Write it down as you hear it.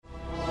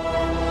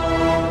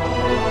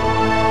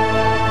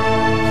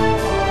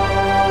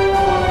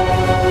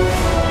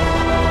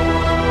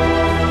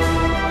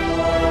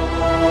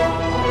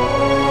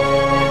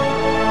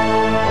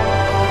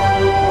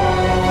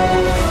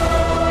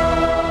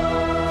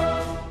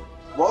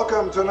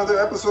welcome to another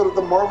episode of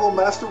the Marvel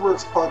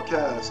Masterworks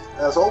podcast.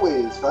 As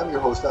always, I'm your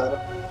host, Adam.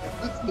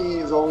 With me,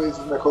 as always,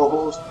 is my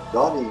co-host,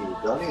 Donnie.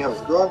 Donnie, how's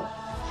it going?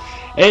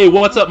 Hey,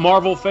 what's up,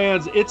 Marvel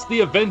fans? It's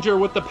the Avenger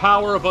with the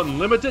power of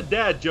unlimited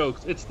dad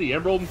jokes. It's the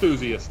Emerald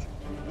Enthusiast.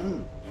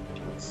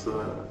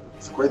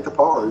 It's quite the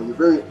power.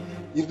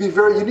 You'd be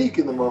very unique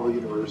in the Marvel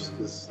universe.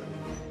 Cause,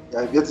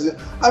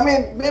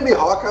 maybe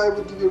Hawkeye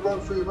would give you a run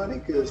for your money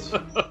because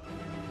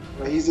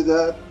he's a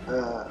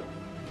dad.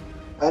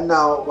 And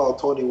now, well,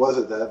 Tony was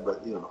a dad,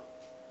 but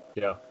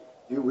Yeah.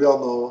 We all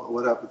know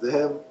what happened to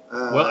him.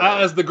 Well,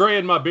 as the gray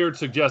in my beard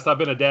suggests, I've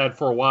been a dad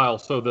for a while,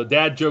 so the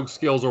dad joke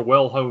skills are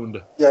well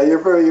honed. Yeah, you're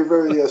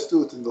very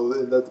astute in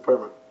that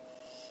department.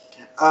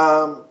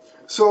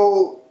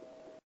 So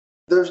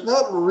there's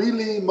not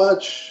really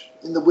much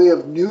in the way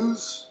of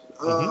news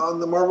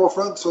on the Marvel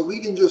front, so we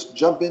can just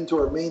jump into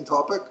our main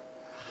topic,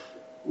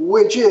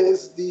 which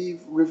is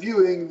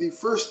reviewing the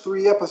first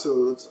 3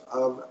 episodes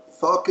of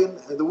Falcon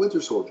and the Winter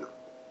Soldier.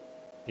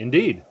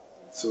 Indeed.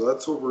 So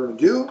that's what we're going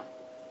to do.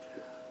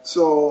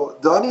 So,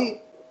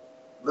 Donnie,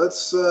 let's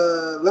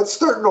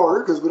start in order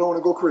because we don't want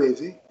to go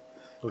crazy.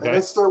 Okay. And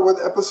let's start with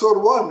episode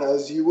 1,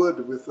 as you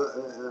would with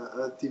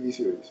a TV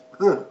series.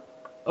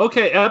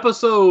 Okay,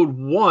 episode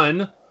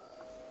 1.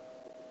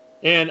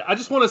 And I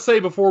just want to say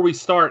before we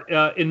start,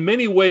 in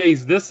many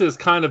ways, this is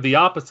kind of the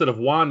opposite of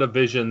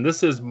WandaVision.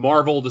 This is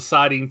Marvel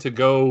deciding to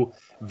go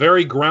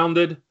very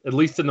grounded, at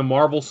least in the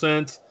Marvel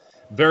sense,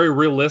 very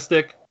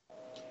realistic.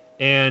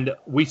 And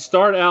we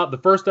start out, the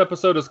first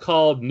episode is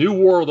called New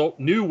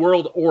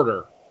World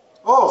Order.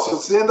 Oh, so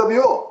it's the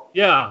NWO.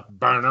 Yeah.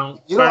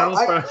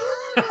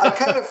 I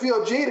kind of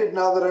feel jaded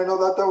now that I know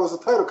that was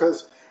the title,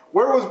 because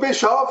where was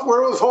Bischoff?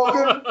 Where was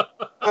Hogan?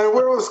 And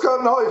where was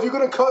Scott? No, if you're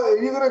gonna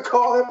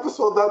call an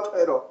episode that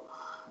title,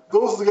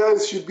 those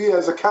guys should be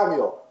as a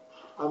cameo.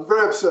 I'm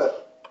very upset.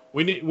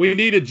 We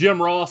needed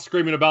Jim Ross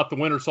screaming about the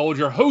Winter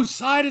Soldier. Whose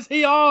side is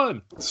he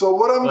on? So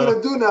what I'm going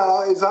to do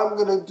now is I'm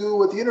going to do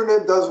what the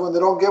internet does when they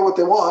don't get what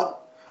they want.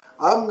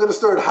 I'm going to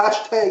start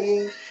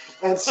hashtagging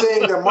and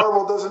saying that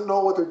Marvel doesn't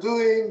know what they're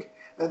doing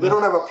and they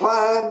don't have a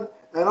plan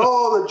and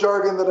all the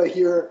jargon that I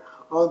hear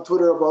on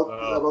Twitter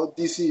about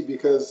DC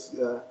because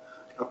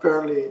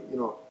apparently,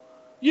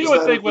 You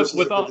would think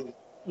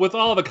with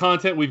all the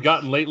content we've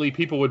gotten lately,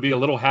 people would be a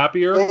little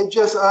happier. I'm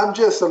just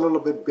a little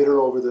bit bitter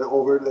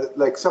over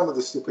like some of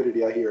the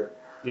stupidity I hear.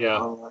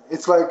 Yeah.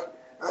 It's like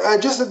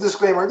just a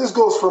disclaimer. This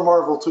goes for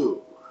Marvel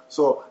too.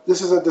 So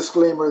this is a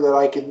disclaimer that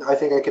I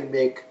think I can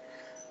make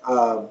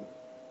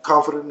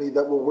confidently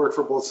that will work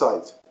for both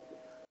sides.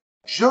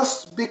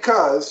 Just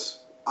because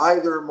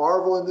either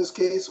Marvel in this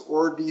case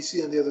or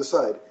DC on the other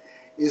side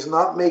is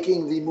not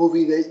making the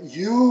movie that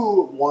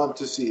you want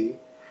to see,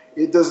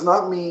 it does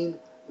not mean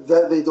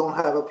that they don't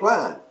have a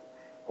plan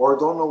or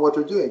don't know what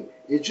they're doing.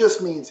 It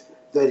just means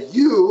that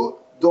you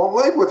don't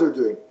like what they're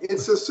doing.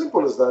 It's as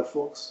simple as that,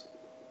 folks.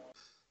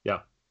 Yeah.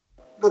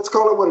 Let's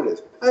call it what it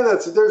is. And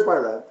there's my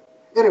rant.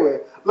 Anyway,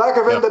 lack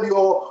of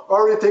NWO,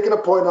 already taken a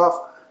point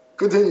off.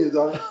 Continue,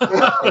 Don.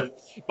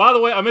 By the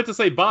way, I meant to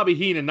say Bobby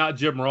Heenan, not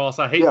Jim Ross.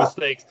 I hate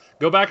mistakes.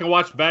 Go back and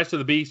watch Bash to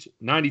the Beach,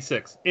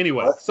 96.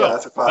 Anyway.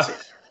 That's a classic.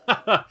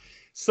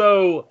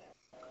 So,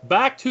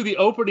 back to the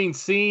opening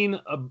scene,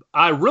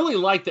 I really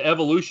like the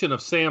evolution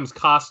of Sam's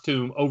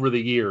costume over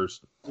the years.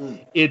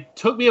 It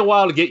took me a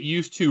while to get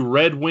used to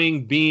Red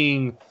Wing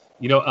being,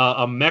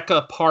 a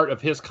mecha part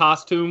of his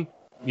costume,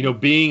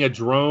 being a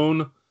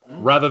drone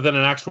rather than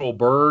an actual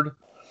bird.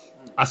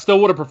 I still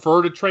would have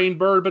preferred a trained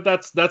bird, but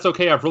that's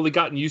okay. I've really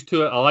gotten used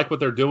to it. I like what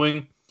they're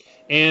doing.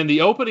 And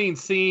the opening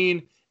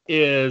scene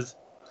is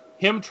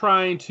him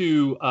trying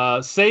to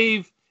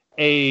save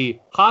a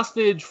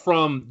hostage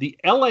from the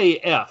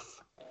LAF.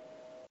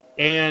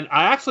 And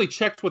I actually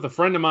checked with a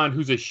friend of mine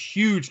who's a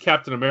huge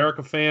Captain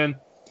America fan.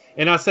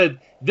 And I said,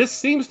 this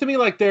seems to me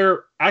like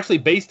they're actually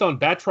based on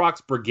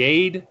Batroc's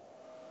Brigade,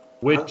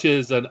 which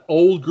is an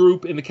old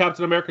group in the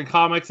Captain America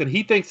comics. And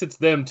he thinks it's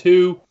them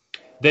too.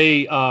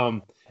 They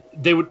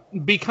would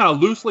be kind of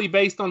loosely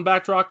based on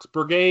Batroc's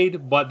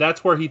Brigade, but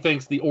that's where he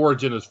thinks the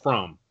origin is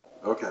from.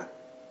 Okay.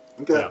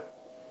 Yeah.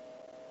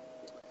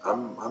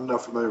 I'm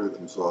not familiar with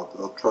them, so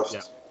I'll trust.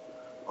 Yeah.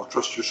 I'll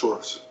trust your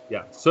source.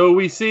 Yeah. So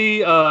we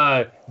see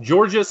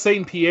Georges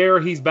St-Pierre.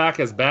 He's back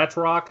as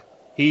Batroc.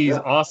 He's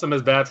awesome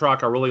as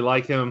Batroc. I really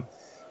like him.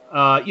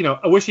 I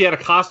wish he had a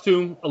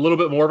little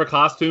bit more of a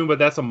costume, but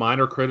that's a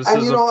minor criticism.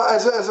 And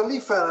as a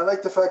Leaf fan, I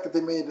like the fact that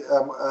they made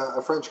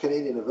a French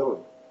Canadian a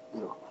villain.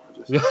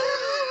 Just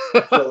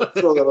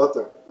throw that out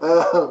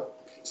there.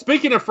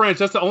 Speaking of French,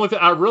 that's the only thing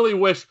I really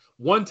wish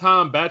one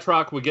time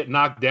Batroc would get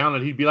knocked down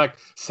and he'd be like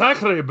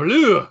 "Sacre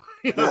bleu,"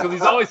 because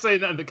he's always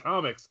saying that in the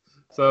comics.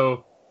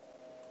 So.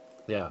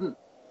 Yeah.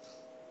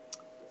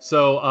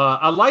 So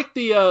I like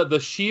the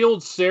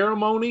shield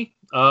ceremony.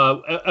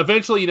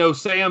 Eventually,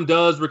 Sam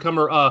does become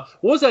her.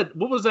 What was that?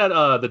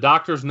 The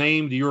doctor's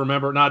name? Do you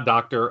remember? Not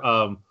doctor.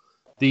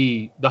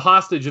 The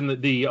hostage in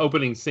the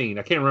opening scene.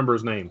 I can't remember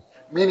his name.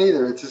 Me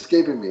neither. It's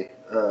escaping me.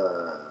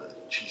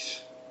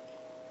 Jeez,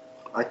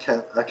 I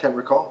can't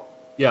recall.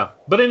 Yeah,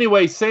 but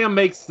anyway, Sam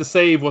makes the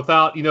save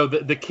without,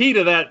 the key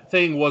to that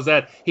thing was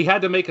that he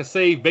had to make a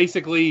save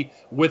basically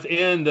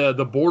within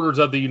the borders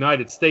of the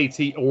United States,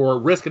 or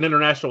risk an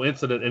international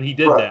incident, and he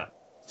did Right. that.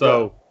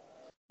 So,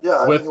 yeah,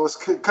 I mean, it was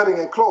cutting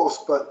it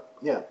close, but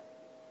yeah.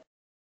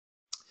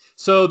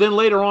 So then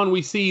later on,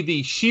 we see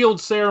the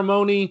shield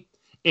ceremony,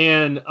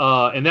 and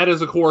that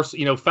is, of course,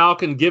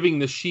 Falcon giving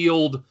the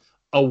shield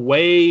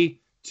away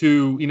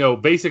to,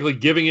 basically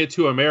giving it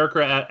to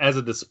America as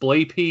a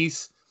display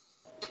piece.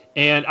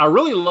 And I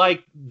really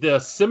like the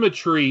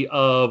symmetry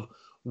of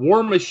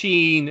War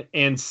Machine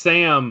and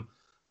Sam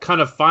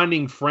kind of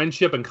finding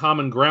friendship and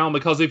common ground,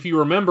 because if you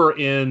remember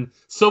in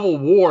Civil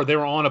War, they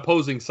were on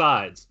opposing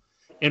sides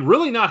and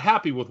really not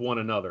happy with one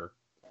another.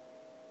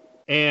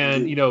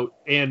 And,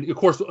 and of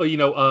course,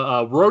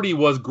 Rhodey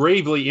was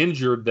gravely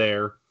injured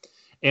there.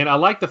 And I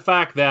like the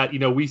fact that,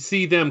 we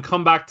see them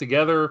come back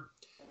together.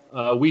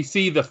 We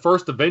see the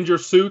first Avenger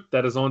suit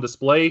that is on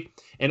display.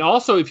 And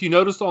also, if you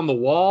noticed on the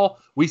wall,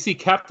 we see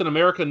Captain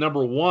America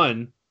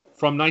 #1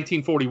 from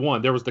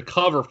 1941. There was the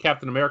cover of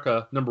Captain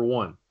America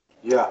 #1.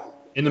 Yeah.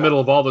 In the middle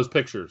of all those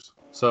pictures.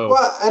 So.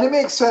 Well, and it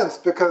makes sense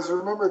because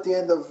remember at the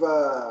end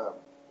of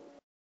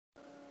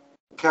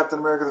Captain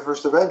America: The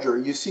First Avenger,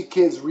 you see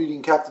kids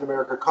reading Captain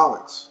America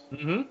comics.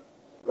 Mm-hmm.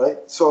 Right?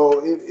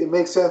 So it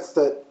makes sense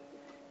that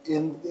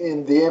in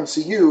the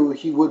MCU,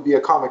 he would be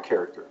a comic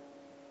character.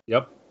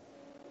 Yep.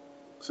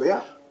 So,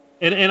 yeah.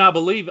 And I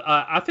believe,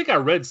 I think I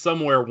read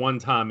somewhere one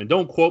time, and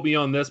don't quote me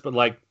on this, but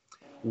like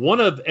one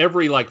of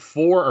every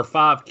 4 or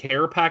 5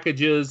 care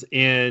packages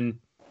in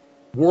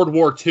World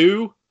War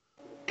II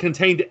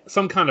contained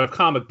some kind of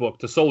comic book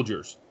to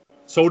soldiers.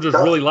 Soldiers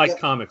really liked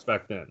comics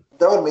back then.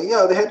 That would mean,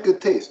 they had good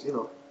taste,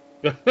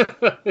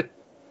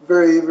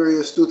 Very,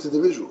 very astute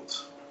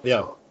individuals.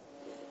 Yeah. So.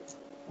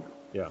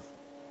 Yeah.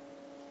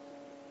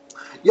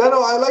 Yeah,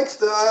 no,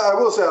 I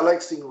will say I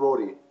like seeing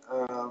Rhodey,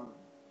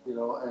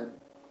 and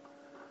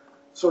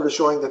sort of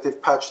showing that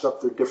they've patched up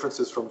their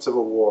differences from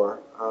Civil War.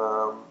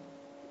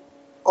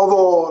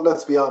 Although,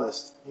 let's be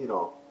honest, you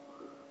knew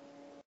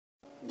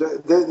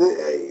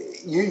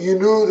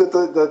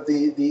that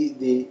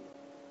the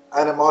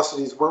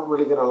animosities weren't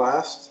really going to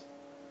last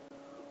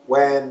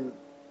when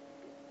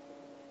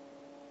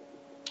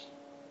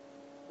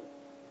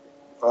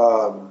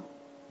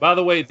by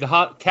the way,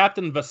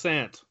 Captain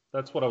Vasant,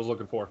 that's what I was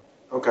looking for.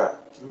 Okay.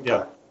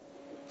 Yeah.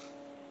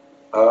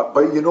 But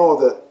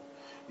that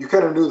you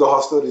kind of knew the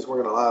hostilities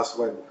weren't going to last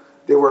when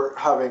they were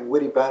having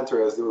witty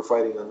banter as they were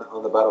fighting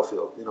on the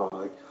battlefield.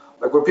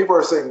 Like when people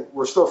are saying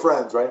we're still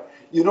friends, right?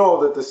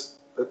 That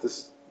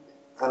this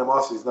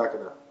animosity is not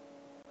going to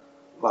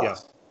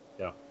last.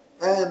 Yeah.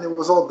 And it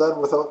was all done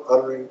without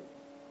uttering,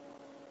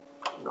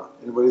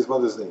 anybody's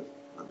mother's name.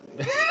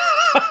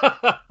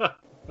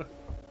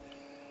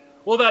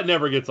 Well, that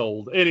never gets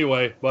old,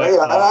 anyway. But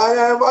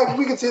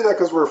we can say that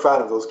because we're a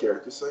fan of those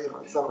characters. So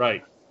it's not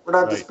right. We're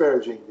not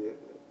disparaging the.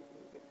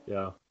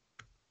 Yeah.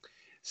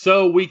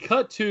 So we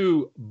cut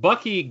to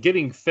Bucky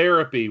getting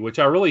therapy, which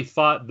I really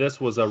thought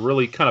this was a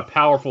really kind of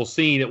powerful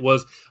scene. It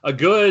was a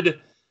good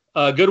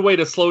way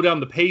to slow down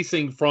the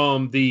pacing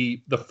from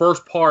the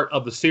first part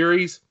of the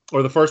series,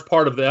 or the first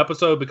part of the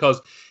episode, because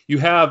you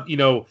have,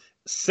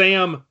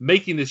 Sam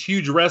making this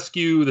huge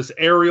rescue, this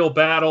aerial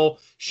battle,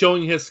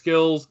 showing his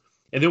skills.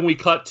 And then we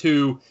cut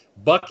to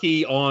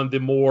Bucky on the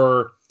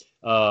more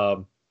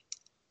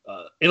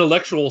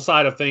intellectual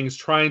side of things,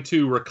 trying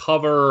to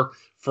recover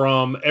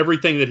from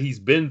everything that he's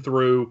been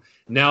through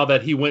now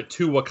that he went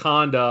to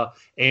Wakanda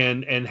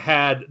and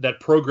had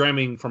that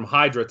programming from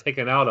Hydra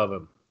taken out of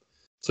him.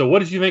 So what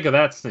did you think of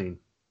that scene?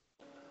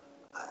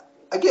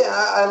 Again,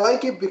 I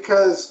like it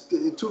because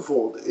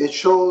twofold. It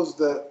shows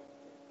that,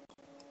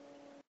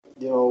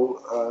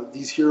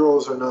 these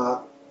heroes are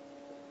not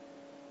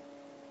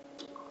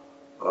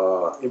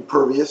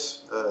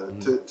impervious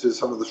to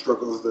some of the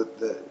struggles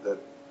that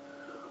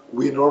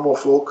we normal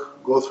folk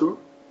go through.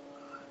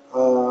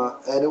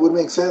 And it would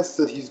make sense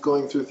that he's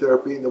going through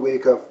therapy in the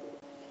wake of,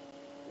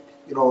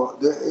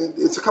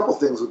 it's a couple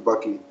things with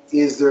Bucky.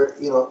 Is there,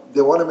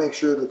 they want to make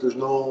sure that there's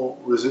no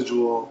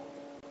residual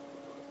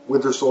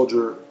Winter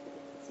Soldier,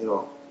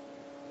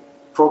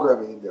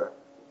 programming in there.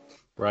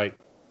 Right.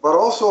 But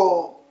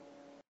also,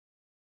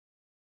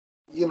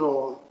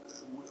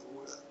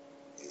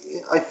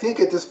 I think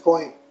at this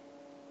point,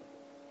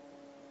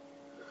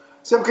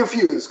 see, I'm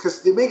confused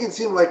because they make it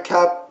seem like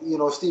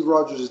Steve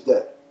Rogers is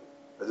dead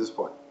at this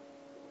point.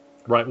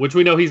 Right, which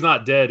we know he's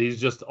not dead.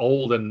 He's just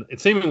old and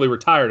seemingly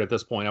retired at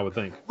this point, I would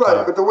think.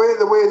 Right, but the way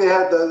they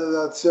had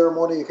that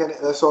ceremony,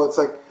 so it's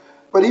like,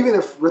 but even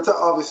if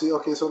obviously,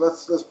 okay, so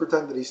let's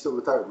pretend that he's still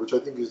retired, which I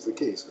think is the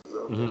case.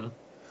 Mm-hmm.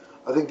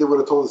 I think they would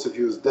have told us if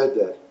he was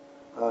dead.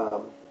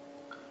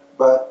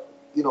 But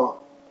you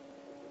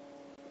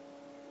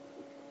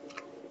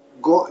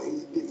got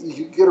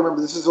to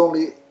remember, this is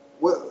only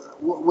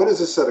when is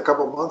this set? A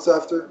couple of months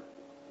after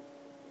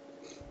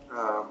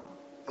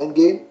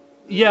Endgame.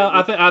 Yeah,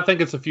 I think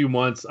it's a few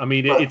months. I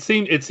mean, right.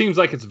 It seems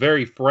like it's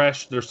very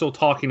fresh. They're still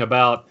talking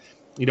about,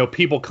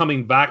 people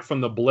coming back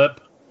from the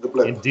blip. The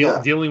blip. and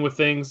Yeah. dealing with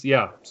things.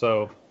 Yeah.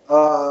 So.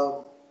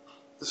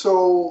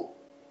 So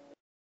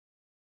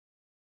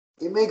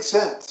it makes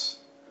sense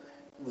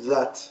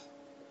that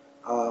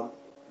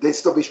they'd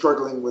still be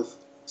struggling with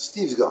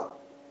Steve's gone,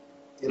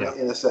 in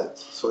a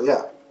sense. So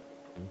yeah.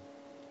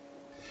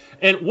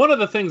 And one of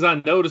the things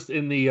I noticed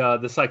in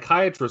the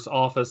psychiatrist's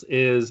office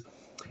is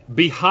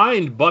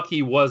behind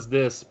Bucky was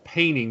this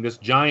painting, this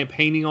giant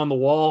painting on the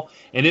wall,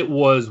 and it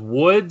was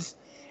woods.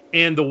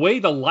 And the way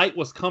the light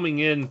was coming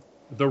in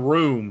the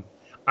room,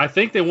 I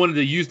think they wanted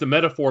to use the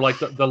metaphor like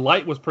the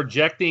light was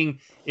projecting.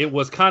 It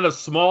was kind of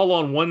small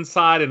on one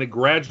side, and it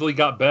gradually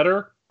got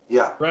better.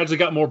 Yeah. Gradually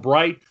got more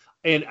bright.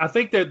 And I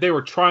think that they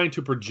were trying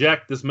to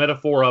project this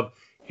metaphor of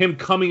him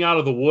coming out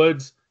of the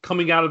woods,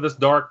 coming out of this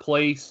dark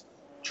place,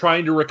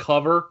 trying to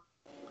recover.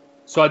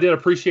 So I did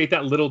appreciate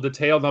that little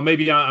detail. Now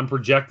maybe I'm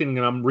projecting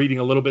and I'm reading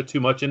a little bit too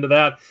much into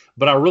that,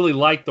 but I really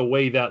like the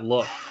way that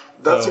looked.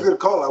 That's a good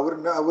call. I would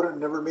have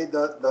never made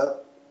that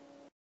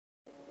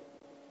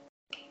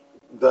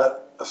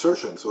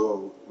assertion.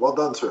 So well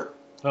done, sir.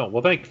 Oh,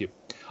 well, thank you.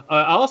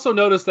 I also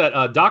noticed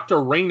that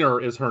Dr. Rayner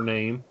is her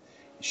name.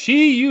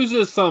 She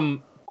uses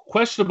some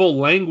questionable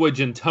language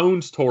and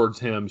tones towards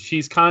him.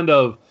 She's kind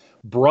of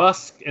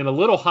brusque and a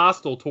little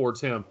hostile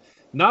towards him.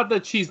 Not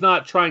that she's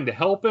not trying to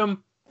help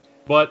him,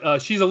 but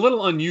she's a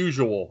little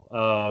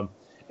unusual.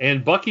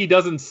 And Bucky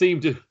doesn't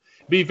seem to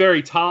be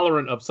very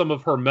tolerant of some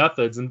of her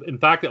methods. And in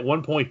fact, at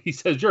one point, he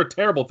says, "You're a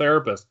terrible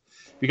therapist,"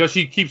 because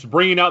she keeps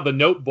bringing out the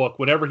notebook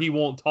whenever he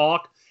won't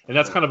talk. And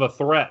that's kind of a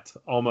threat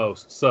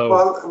almost. So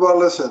well,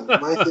 listen.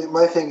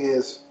 My thing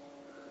is,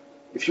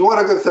 if you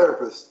want a good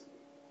therapist,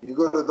 you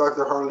go to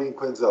Dr. Harleen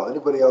Quinzel.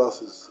 Anybody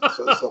else is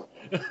so.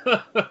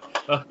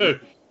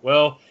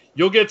 Well,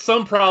 you'll get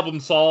some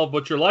problems solved,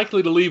 but you're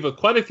likely to leave with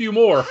quite a few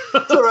more.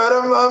 It's all right.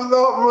 I'm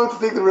willing to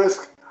take the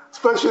risk,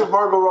 especially if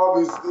Margot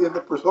Robbie's in the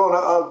persona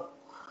of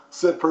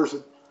said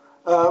person.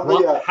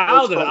 Well, yeah,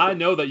 how did I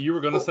know that you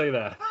were going to say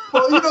that?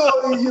 Well,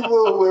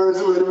 where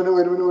is it? Wait a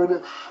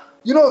minute.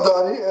 You know,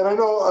 Donnie, and I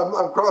know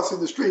I'm crossing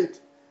the street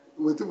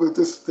with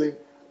this thing,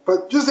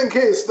 but just in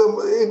case the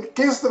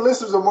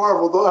listeners of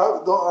Marvel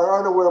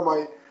aren't aware of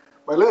my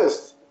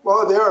list.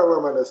 Well, they are aware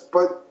of my list,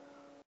 but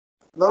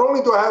not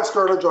only do I have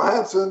Scarlett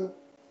Johansson,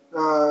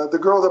 the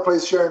girl that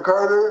plays Sharon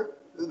Carter,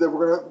 that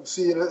we're going to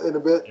see in a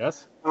bit.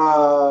 Yes.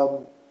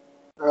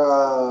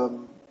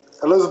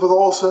 Elizabeth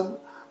Olsen,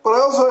 but I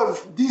also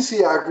have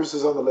DC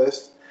actresses on the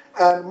list,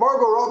 and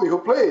Margot Robbie, who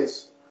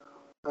plays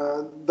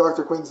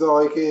Dr.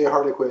 Quinzel, aka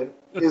Harley Quinn,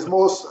 is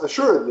most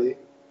assuredly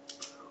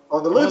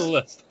on the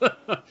list.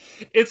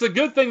 It's a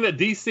good thing that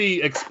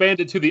DC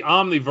expanded to the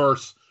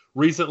Omniverse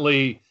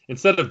recently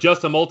instead of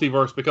just a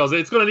multiverse, because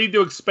it's going to need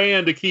to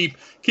expand to keep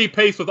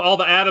pace with all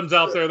the atoms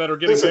out there that are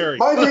getting buried.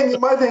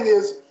 My thing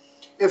is,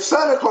 if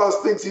Santa Claus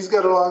thinks he's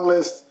got a long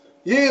list,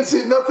 he ain't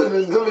seen nothing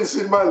until he's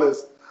seen my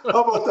list.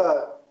 How about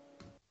that?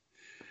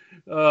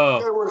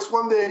 Guy works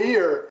one day a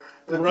year,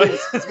 and right.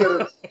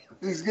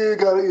 he's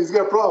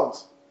got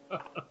problems.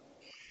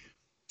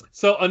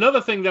 So another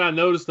thing that I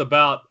noticed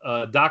about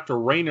Dr.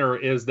 Rayner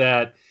is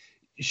that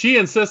she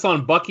insists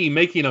on Bucky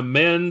making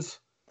amends,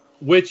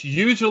 which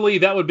usually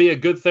that would be a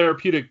good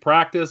therapeutic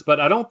practice, but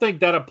I don't think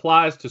that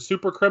applies to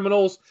super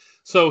criminals.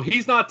 So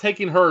he's not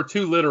taking her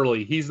too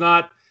literally. He's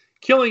not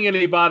killing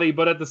anybody,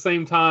 but at the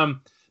same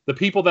time, the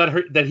people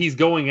that he's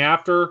going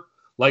after,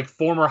 like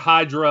former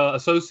Hydra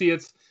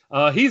associates,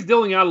 he's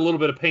dealing out a little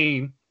bit of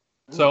pain.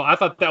 So I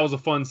thought that was a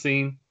fun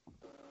scene.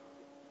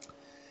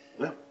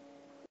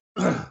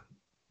 Yeah.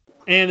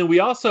 And we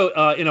also,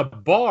 in a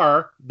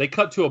bar, they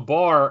cut to a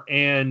bar,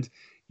 and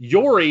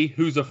Yori,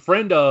 who's a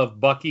friend of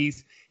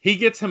Bucky's, he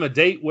gets him a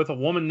date with a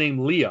woman named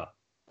Leah.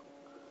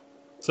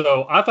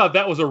 So I thought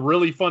that was a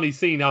really funny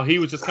scene, how he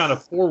was just kind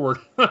of forward.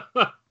 That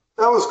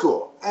was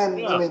cool. And,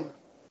 yeah. I mean,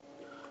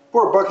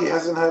 poor Bucky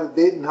hasn't had a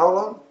date in how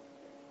long?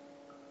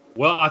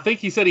 Well, I think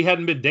he said he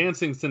hadn't been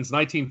dancing since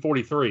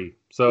 1943.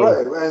 So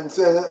right,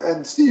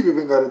 and Steve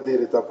even got a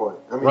date at that point.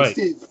 I mean, right.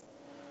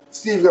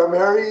 Steve got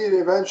married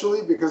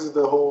eventually because of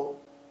the whole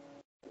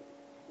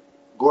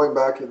going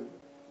back in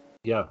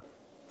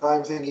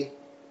time thingy.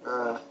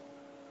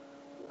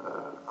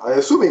 I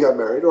assume he got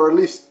married, or at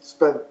least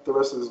spent the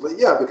rest of his life.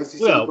 Yeah, because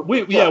he. Well,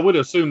 we'd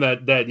assume that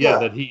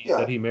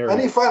he married,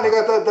 and he finally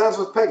got that dance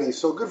with Peggy.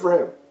 So good for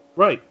him.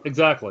 Right.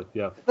 Exactly.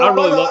 Yeah. Now,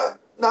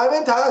 I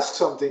meant to ask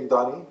something,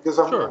 Donnie, because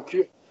I'm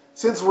curious.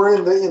 Since we're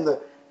in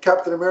the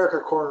Captain America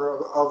corner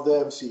of the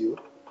MCU.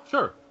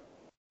 Sure.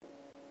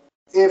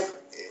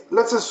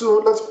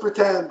 Let's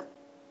pretend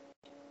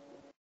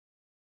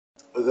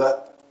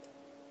that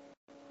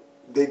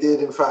they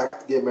did in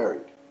fact get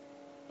married.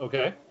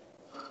 Okay.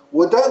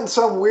 Would that in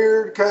some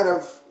weird kind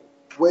of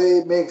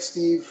way make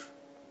Steve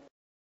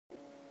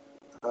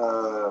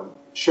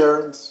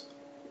Sharon's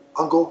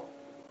uncle?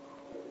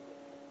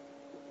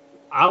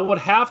 I would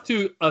have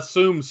to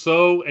assume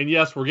so, and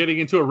yes, we're getting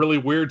into a really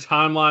weird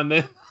timeline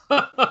then.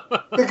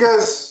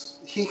 Because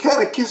he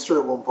kind of kissed her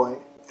at one point,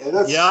 and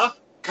that's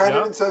kind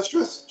of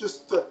incestuous.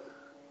 Just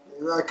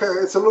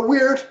it's a little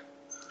weird.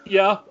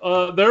 Yeah,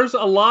 there's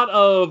a lot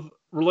of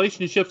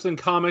relationships in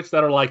comics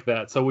that are like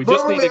that. So we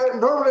just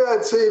normally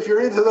I'd say if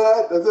you're into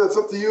that, that's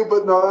up to you.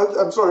 But no,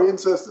 I'm sorry,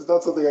 incest is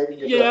not something I can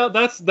get. Yeah,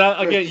 that's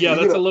that again. Yeah,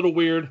 that's a little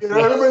weird.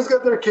 Everybody's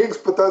got their kinks,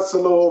 but that's a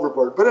little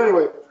overboard. But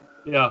anyway,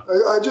 yeah,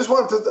 I just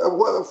wanted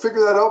to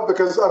figure that out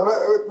because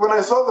when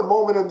I saw the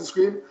moment on the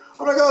screen,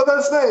 I'm like, oh,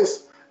 that's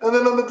nice. And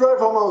then on the drive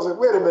home, I was like,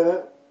 wait a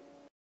minute.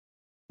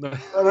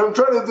 And I'm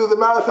trying to do the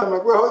math. I'm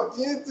like, well,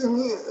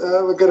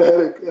 I got a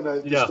headache, and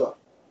I just stopped.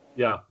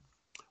 Yeah.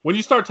 When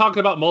you start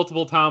talking about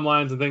multiple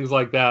timelines and things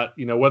like that,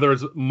 whether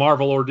it's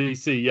Marvel or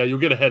DC, you'll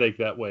get a headache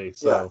that way.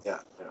 So,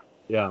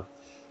 yeah.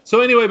 So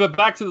anyway, but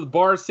back to the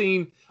bar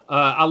scene.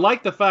 I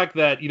like the fact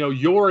that,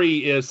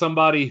 Yori is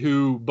somebody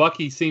who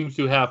Bucky seems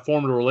to have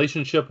formed a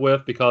relationship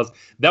with, because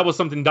that was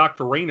something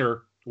Dr.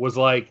 Rayner was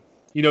like,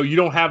 you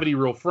don't have any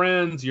real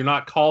friends. You're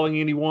not calling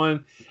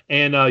anyone.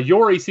 And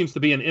Yori seems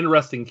to be an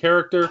interesting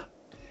character.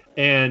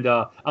 And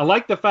I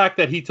like the fact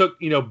that he took,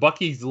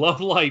 Bucky's love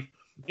life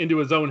into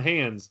his own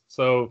hands.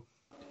 So,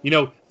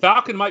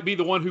 Falcon might be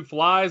the one who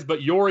flies,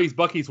 but Yori's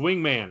Bucky's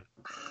wingman.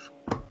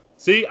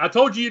 See, I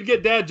told you you'd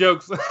get dad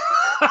jokes.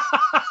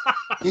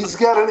 He's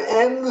got an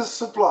endless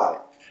supply.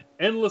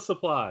 Endless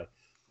supply.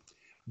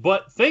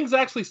 But things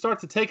actually start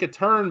to take a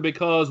turn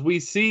because we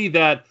see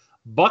that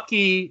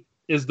Bucky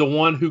is the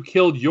one who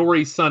killed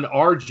Yori's son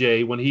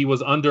RJ when he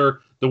was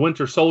under the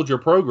Winter Soldier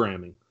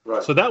programming.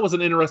 Right. So that was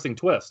an interesting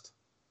twist.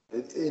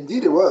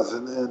 Indeed, it was,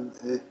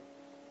 and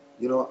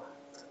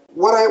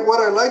what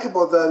I like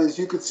about that is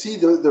you could see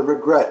the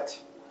regret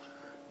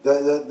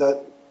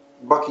that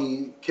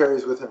Bucky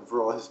carries with him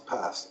for all his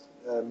past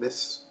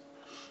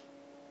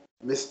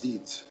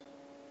misdeeds.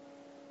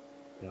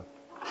 Yeah.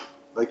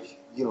 Like,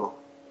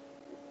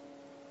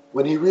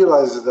 when he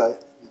realizes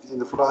that in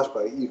the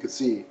flashback, you could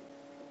see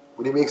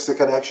when he makes the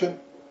connection.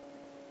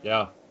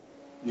 Yeah.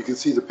 You can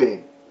see the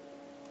pain.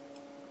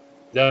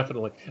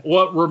 Definitely.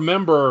 Well,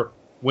 remember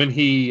when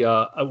he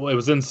it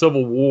was in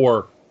Civil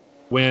War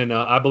when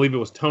I believe it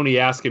was Tony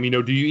asked him,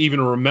 do you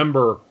even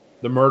remember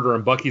the murder?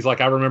 And Bucky's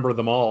like, I remember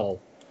them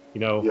all.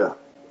 Yeah.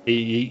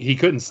 He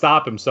couldn't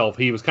stop himself.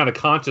 He was kind of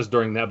conscious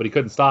during that, but he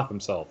couldn't stop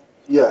himself.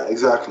 Yeah,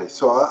 exactly.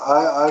 So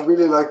I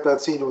really liked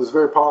that scene. It was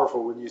very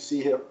powerful when you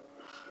see him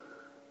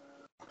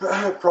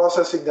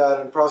processing that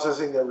and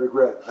processing that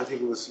regret. I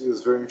think it was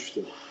very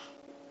interesting.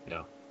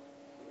 Yeah.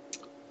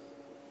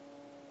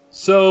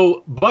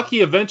 So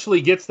Bucky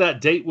eventually gets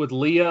that date with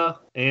Leah,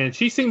 and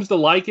she seems to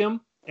like him,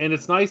 and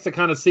it's nice to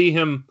kind of see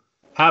him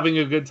having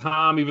a good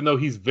time, even though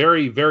he's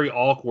very, very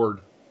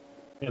awkward.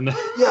 And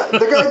yeah,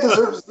 the guy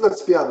deserves,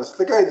 let's be honest,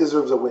 the guy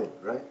deserves a win,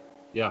 right?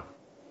 Yeah.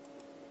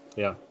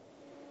 Yeah.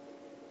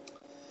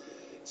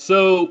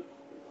 So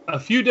a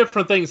few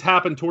different things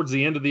happen towards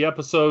the end of the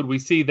episode. We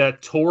see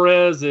that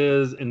Torres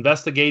is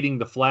investigating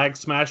the Flag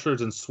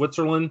Smashers in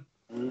Switzerland.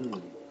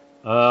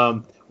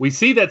 We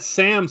see that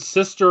Sam's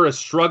sister is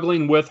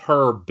struggling with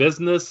her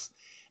business,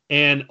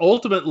 and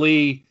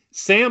ultimately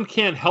Sam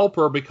can't help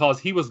her because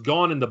he was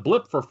gone in the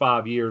blip for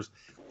 5 years.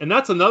 And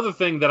that's another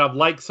thing that I've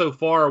liked so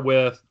far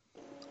with,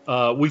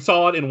 we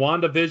saw it in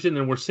WandaVision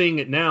and we're seeing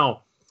it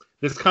now,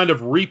 this kind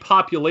of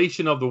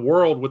repopulation of the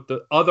world with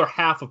the other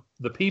half of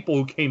the people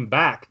who came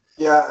back.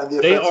 Yeah, and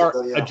they are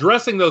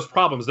addressing those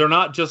problems. They're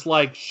not just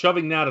like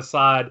shoving that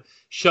aside,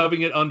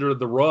 shoving it under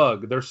the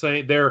rug. They're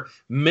saying they're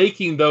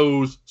making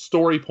those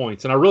story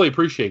points, and I really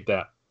appreciate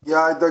that.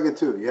 Yeah, I dug it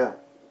too. Yeah,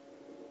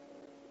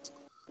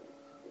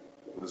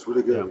 it was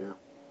really good. Yeah.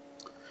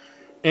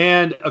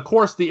 And of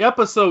course, the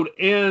episode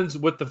ends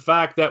with the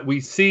fact that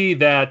we see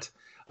that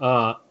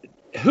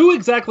who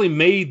exactly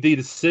made the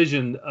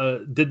decision?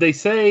 Did they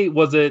say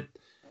was it?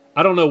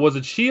 I don't know. Was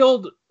it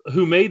S.H.I.E.L.D.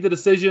 who made the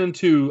decision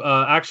to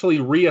actually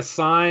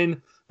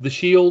reassign the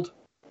S.H.I.E.L.D.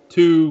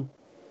 to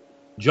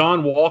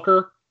John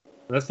Walker?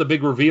 That's the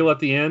big reveal at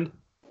the end.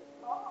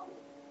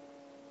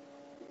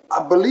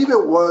 I believe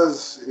it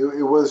was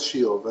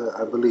S.H.I.E.L.D.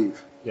 I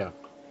believe. Yeah.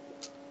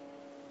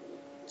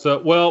 So,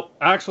 well,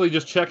 actually,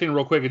 just checking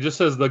real quick, it just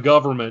says the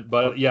government,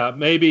 but yeah,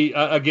 maybe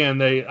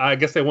again I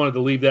guess they wanted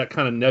to leave that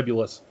kind of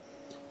nebulous.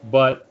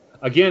 But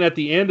again, at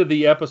the end of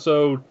the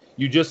episode,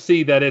 you just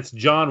see that it's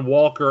John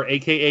Walker,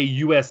 aka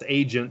U.S.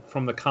 Agent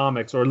from the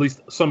comics, or at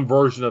least some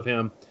version of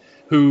him,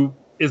 who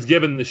is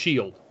given the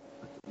shield.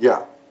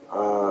 Yeah,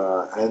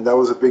 and that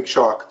was a big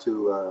shock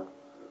to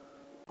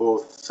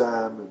both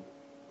Sam and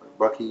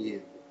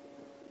Bucky,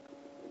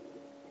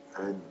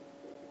 and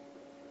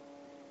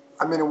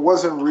I mean, it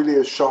wasn't really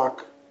a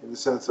shock in the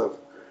sense of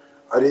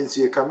I didn't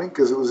see it coming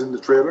because it was in the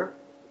trailer.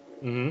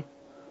 Mm-hmm.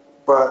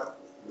 But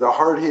the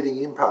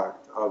hard-hitting impact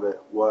of it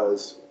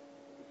was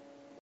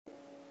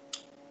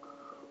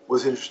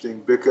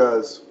interesting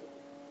because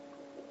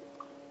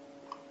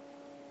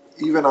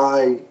even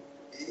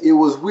it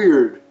was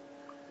weird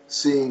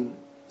seeing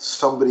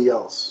somebody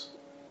else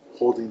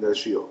holding that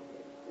shield.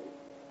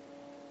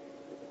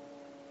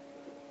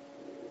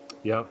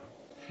 Yeah,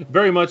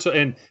 very much so.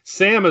 And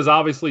Sam is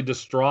obviously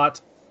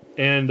distraught.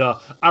 And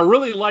I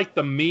really like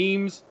the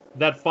memes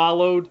that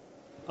followed.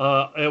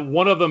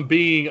 One of them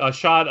being a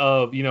shot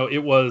of,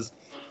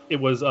 it it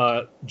was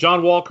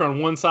John Walker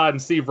on one side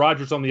and Steve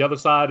Rogers on the other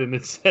side, and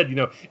it said,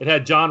 it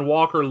had John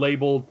Walker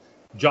labeled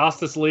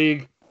Justice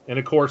League, and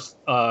of course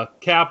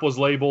Cap was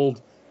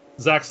labeled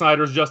Zack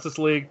Snyder's Justice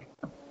League.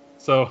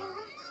 So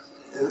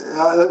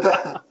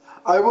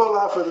I will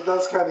laugh at it.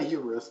 That's kind of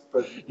humorous,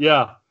 but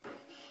yeah.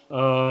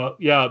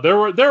 There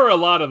were a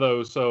lot of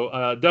those, so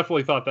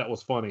definitely thought that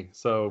was funny.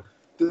 So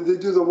did they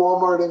do the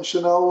Walmart and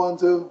Chanel one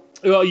too?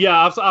 Well,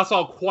 yeah, I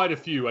saw quite a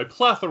few, a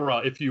plethora,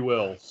 if you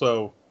will.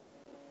 So,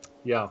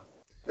 yeah.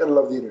 Gotta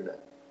love the internet.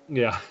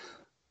 Yeah.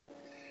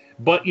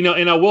 But,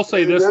 and I will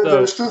say this, though.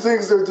 There's two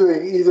things they're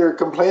doing, either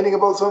complaining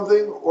about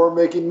something or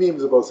making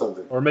memes about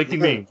something. Or making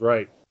memes,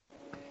 right.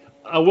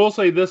 I will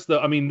say this, though.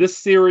 I mean, this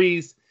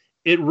series,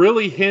 it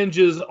really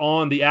hinges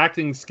on the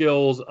acting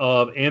skills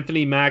of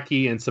Anthony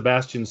Mackie and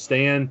Sebastian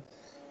Stan.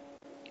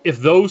 If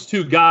those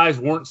two guys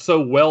weren't so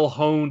well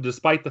honed,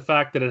 despite the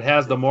fact that it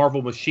has the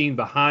Marvel machine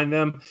behind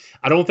them,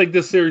 I don't think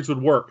this series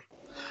would work.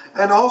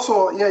 And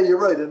also, yeah, you're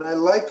right. And I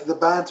liked the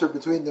banter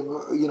between them.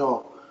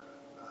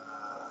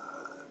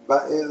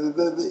 But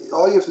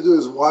all you have to do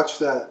is watch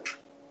that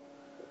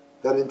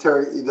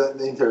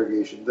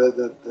interrogation,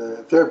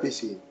 the therapy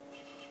scene,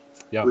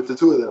 with the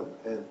two of them,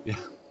 and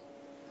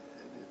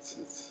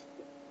it's.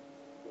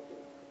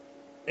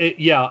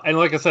 And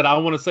like I said, I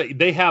want to say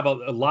they have a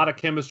lot of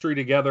chemistry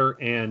together,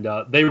 and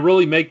they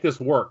really make this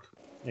work.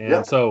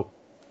 And so,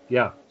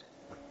 yeah.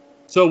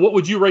 So, what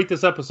would you rate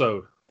this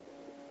episode?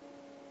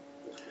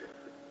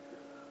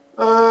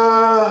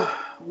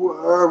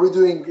 Are we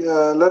doing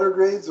letter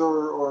grades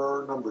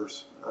or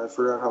numbers? I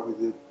forgot how we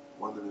did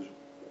WandaVision.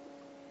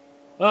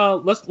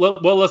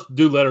 Let's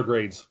do letter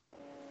grades.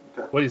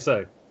 Okay. What do you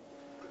say?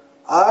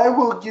 I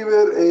will give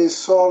it a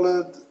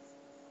solid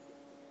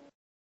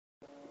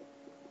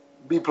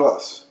B+. A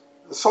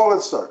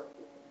solid start.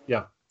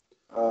 Yeah.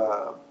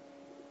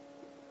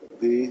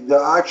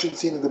 The action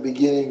scene at the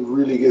beginning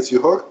really gets you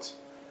hooked,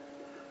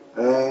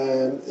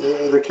 and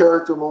the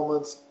character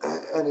moments,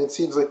 and it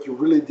seems like you're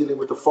really dealing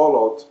with the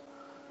fallout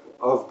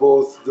of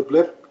both the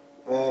blip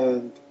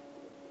and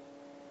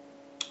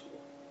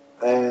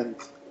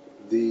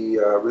the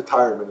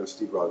retirement of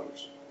Steve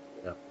Rogers.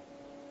 Yeah.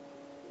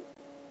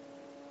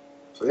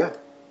 So yeah.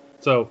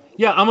 So,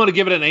 yeah, I'm going to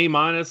give it an A-.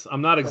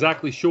 I'm not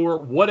exactly sure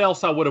what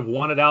else I would have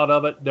wanted out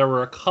of it. There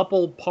were a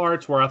couple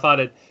parts where I thought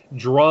it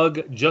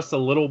drug just a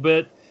little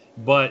bit,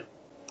 but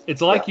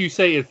it's like you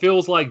say, it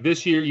feels like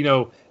this year,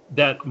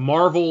 that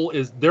Marvel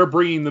they're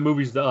bringing the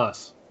movies to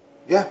us.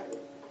 Yeah.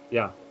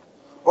 Yeah.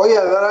 Oh,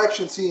 yeah, that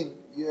action scene,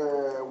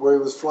 where he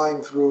was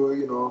flying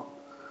through,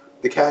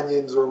 the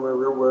canyons or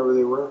wherever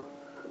they were,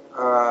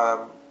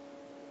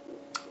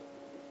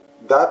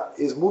 that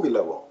is movie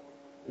level.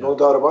 No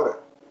doubt about it.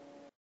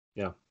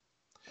 Yeah.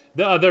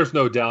 There's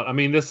no doubt. I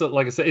mean, this,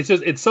 like I said,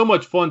 it's so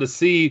much fun to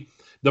see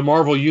the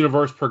Marvel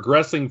Universe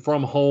progressing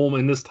from home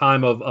in this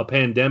time of a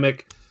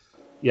pandemic.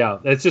 Yeah,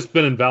 it's just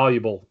been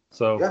invaluable.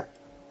 So,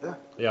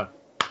 yeah.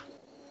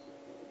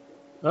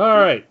 All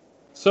right.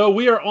 So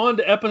we are on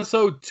to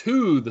episode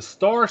 2, The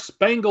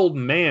Star-Spangled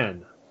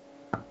Man.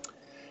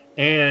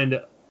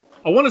 And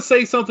I want to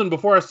say something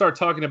before I start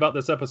talking about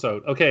this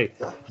episode. Okay,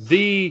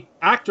 the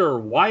actor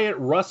Wyatt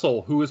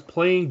Russell, who is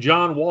playing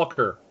John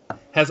Walker,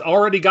 has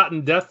already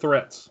gotten death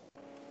threats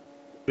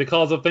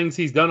because of things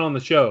he's done on the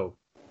show.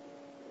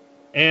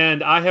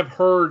 And I have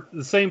heard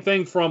the same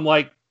thing from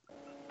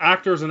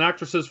actors and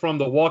actresses from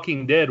The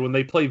Walking Dead when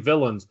they play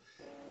villains.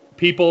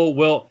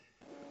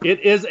 It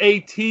is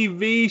a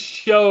TV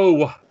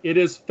show. It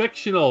is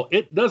fictional.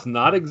 It does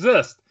not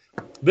exist.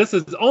 This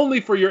is only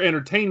for your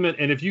entertainment,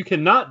 and if you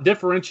cannot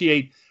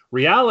differentiate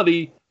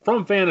reality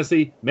from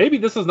fantasy, maybe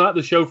this is not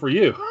the show for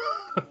you.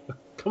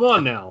 Come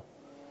on now.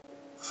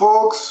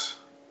 Folks,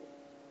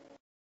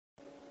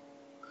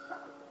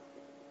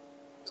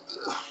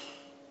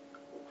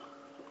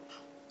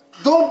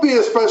 don't be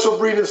a special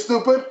breed of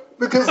stupid,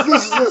 because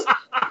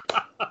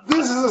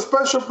this is a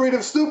special breed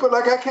of stupid.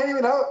 I can't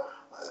even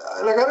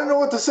I don't know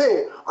what to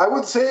say. I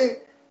would say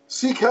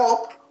seek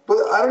help, but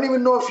I don't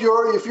even know if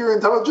you're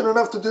intelligent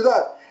enough to do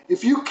that.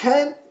 If you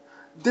can't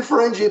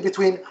differentiate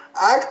between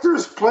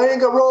actors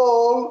playing a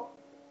role,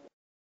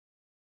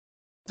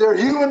 they're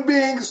human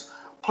beings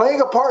playing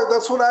a part.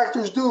 That's what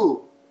actors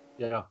do.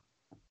 Yeah.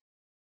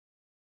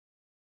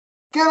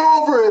 Get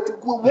over it.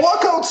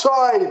 Walk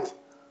outside.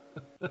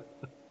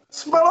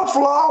 Smell a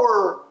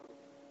flower.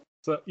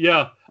 So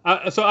yeah.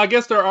 So I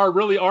guess there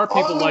really are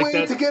people like that. On the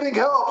way to getting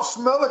help,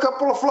 smell a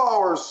couple of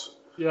flowers.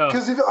 Yeah.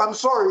 Because I'm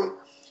sorry,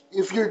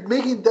 if you're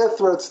making death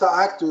threats to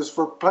actors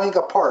for playing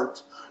a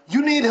part,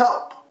 you need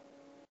help.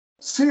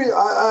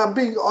 I'm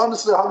being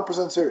honestly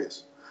 100%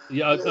 serious.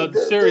 Yeah,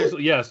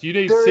 seriously, yes, you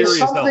need serious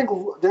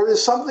help. There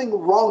is something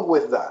wrong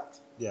with that.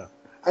 Yeah.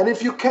 And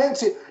if you can't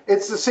see,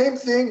 it's the same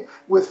thing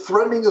with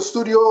threatening a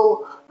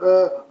studio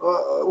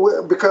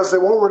because they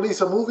won't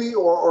release a movie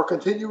or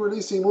continue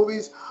releasing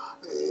movies.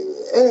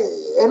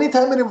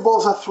 Anytime it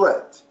involves a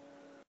threat,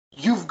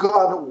 you've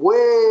gone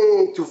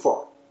way too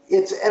far.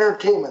 It's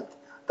entertainment.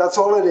 That's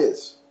all it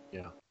is.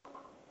 Yeah.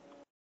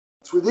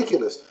 It's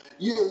ridiculous.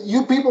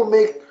 You people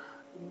make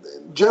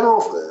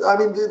general. I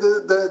mean,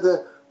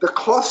 the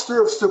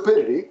cluster of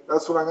stupidity.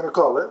 That's what I'm going to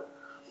call it.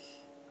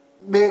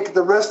 Make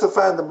the rest of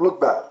fandom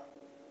look bad.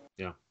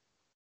 Yeah.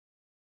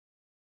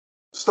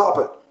 Stop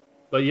it.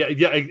 But yeah,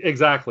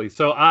 exactly.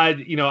 So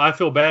I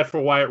feel bad for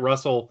Wyatt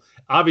Russell.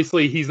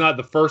 Obviously, he's not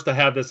the first to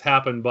have this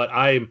happen, but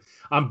I'm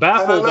baffled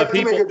and I'd like that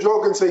people to make a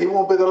joke and say he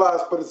won't be the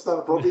last, but it's not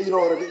appropriate. You know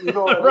what I mean? You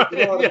know what, right,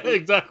 you know what I mean?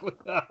 exactly.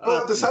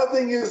 But the sad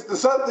thing is,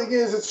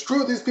 it's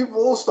true. These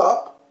people won't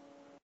stop.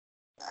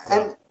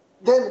 And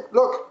then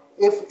look,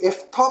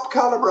 if top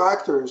caliber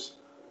actors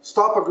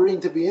stop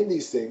agreeing to be in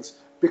these things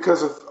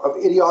because of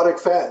idiotic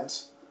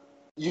fans,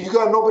 you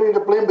got nobody to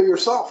blame but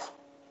yourself.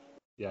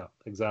 Yeah,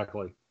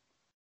 exactly.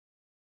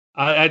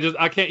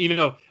 I can't,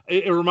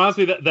 it reminds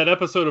me that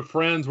episode of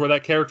Friends where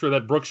that character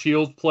that Brooke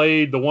Shields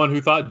played, the one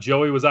who thought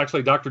Joey was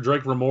actually Dr.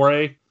 Drake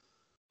Ramore.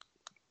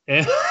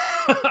 And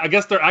I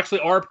guess there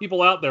actually are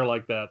people out there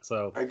like that.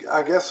 So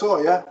I guess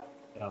so, yeah.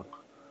 Yeah.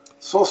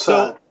 So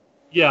sad.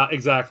 Yeah,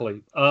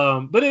 exactly.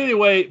 But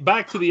anyway,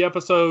 back to the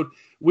episode.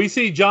 We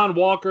see John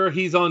Walker.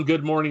 He's on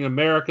Good Morning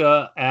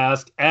America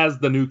as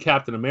the new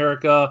Captain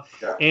America.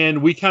 Yeah.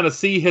 And we kind of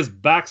see his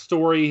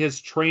backstory,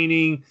 his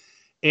training.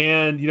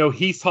 And,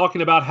 he's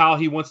talking about how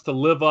he wants to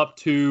live up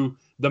to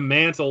the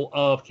mantle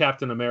of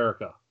Captain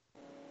America.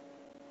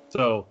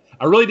 So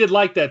I really did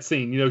like that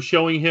scene,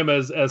 showing him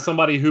as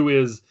somebody who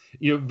is,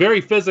 very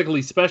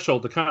physically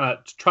special to kind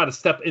of try to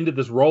step into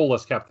this role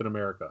as Captain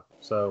America.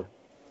 So.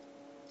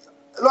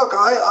 Look,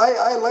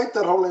 I like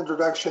that whole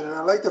introduction, and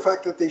I like the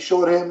fact that they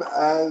showed him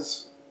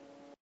as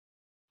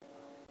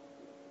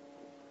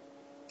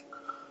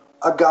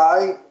a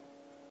guy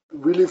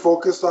really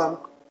focused on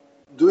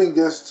doing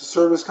this to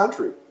serve his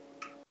country.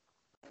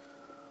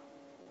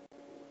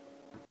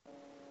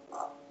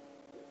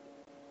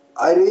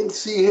 I didn't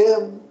see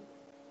him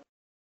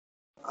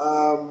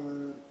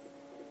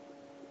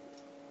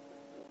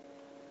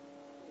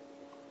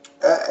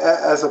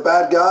as a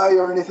bad guy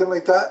or anything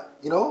like that,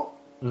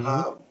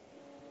 Mm-hmm.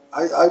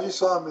 I just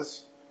saw him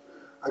as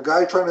a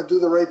guy trying to do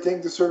the right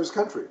thing to serve his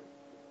country.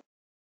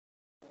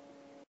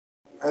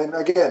 And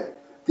again,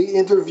 the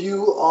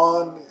interview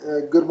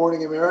on Good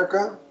Morning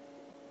America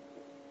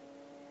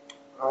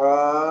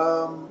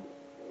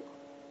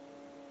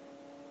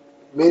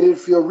made it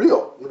feel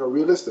real,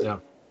 realistic. Yeah.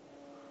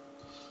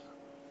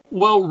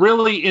 Well,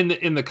 really,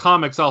 in the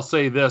comics, I'll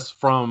say this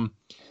from,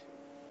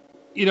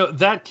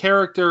 that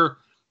character,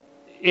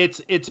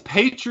 it's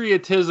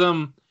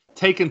patriotism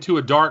taken to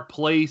a dark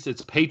place.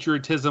 It's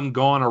patriotism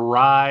gone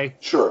awry.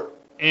 Sure.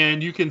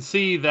 And you can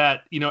see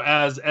that,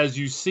 as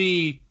you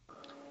see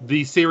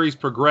the series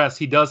progress,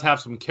 he does have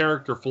some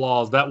character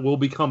flaws that will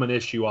become an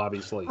issue,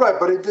 obviously. Right,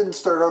 but it didn't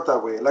start out that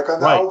way. Like on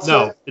the right. outset,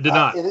 No, it did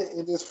not.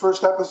 In this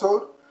first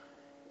episode,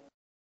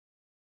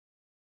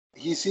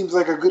 he seems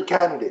like a good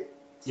candidate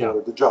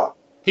for the job.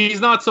 He's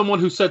not someone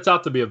who sets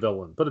out to be a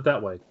villain. Put it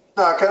that way.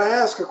 Now, can I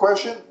ask a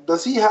question?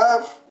 Does he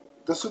have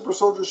the super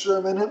soldier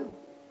serum in him?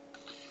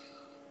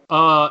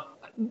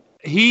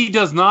 He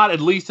does not, at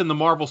least in the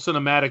Marvel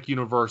Cinematic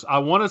Universe. I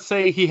want to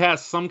say he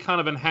has some kind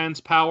of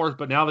enhanced powers,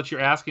 but now that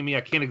you're asking me,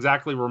 I can't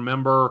exactly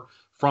remember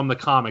from the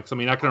comics. I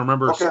mean, I can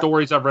remember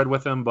stories I've read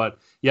with him, but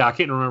yeah, I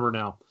can't remember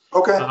now.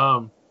 Okay.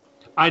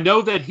 I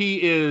know that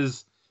he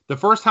is, the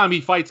first time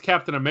he fights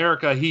Captain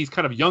America, he's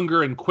kind of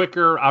younger and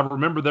quicker. I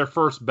remember their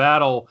first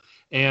battle,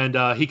 and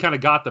he kind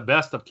of got the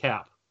best of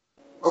Cap.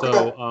 Okay.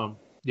 So,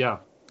 yeah.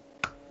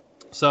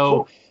 So,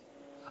 cool.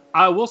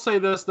 I will say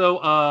this,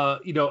 though,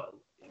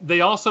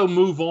 they also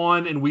move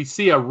on, and we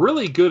see a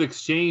really good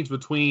exchange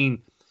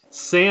between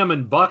Sam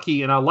and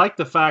Bucky, and I like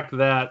the fact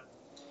that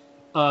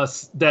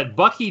that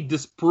Bucky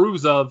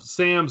disapproves of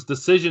Sam's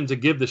decision to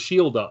give the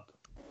shield up.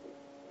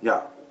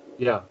 Yeah.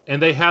 Yeah,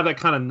 and they have that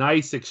kind of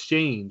nice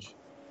exchange.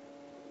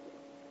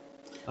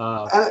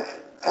 And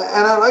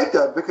I like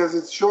that because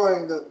it's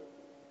showing that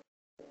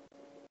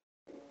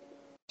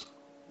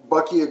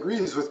Bucky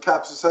agrees with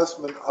Cap's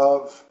assessment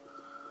of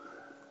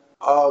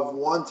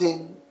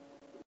wanting,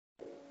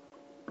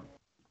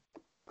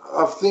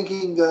 of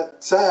thinking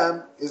that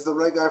Sam is the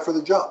right guy for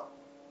the job.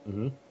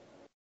 Mm-hmm.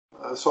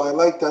 So I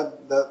like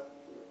that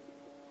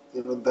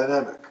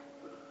dynamic.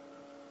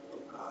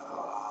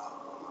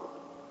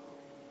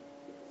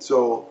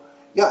 So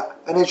yeah,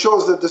 and it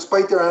shows that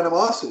despite their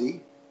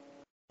animosity,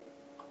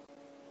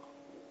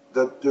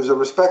 that there's a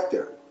respect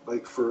there.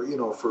 Like for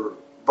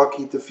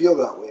Bucky to feel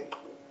that way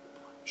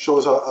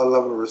shows a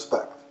level of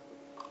respect.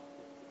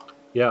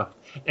 Yeah,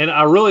 and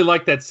I really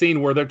like that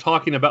scene where they're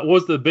talking about, what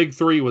was the big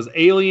three? It was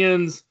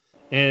aliens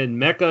and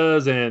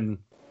mechas and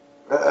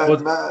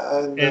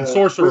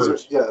sorcerers.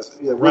 Wizards, yes,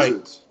 yeah,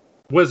 right.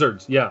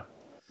 Wizards, yeah.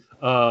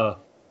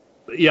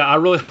 Yeah, I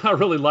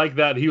really like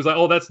that. He was like,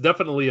 "Oh, that's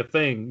definitely a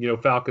thing,"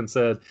 Falcon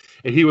said,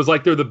 and he was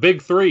like, "They're the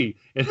big three."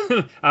 And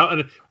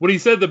when he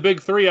said the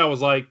big three, I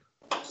was like,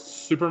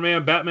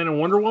 Superman, Batman, and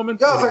Wonder Woman.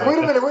 Yeah, I was like, "Wait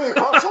a minute, wait,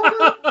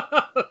 crossover?"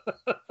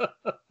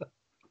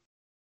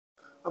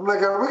 I'm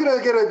like, "Are we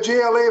gonna get a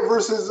JLA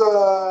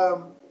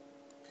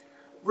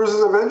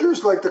versus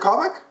Avengers like the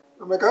comic?"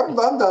 I'm like, "I'm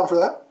down for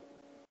that."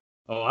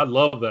 Oh, I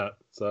love that.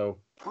 So,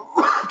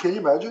 can you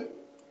imagine?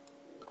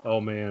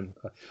 oh man.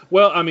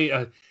 Well, I mean,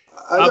 I'd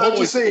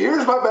just say,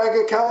 here's my bank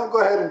account.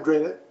 Go ahead and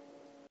drain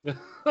it.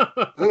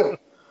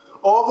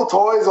 All the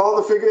toys, all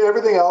the figure,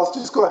 everything else.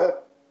 Just go ahead.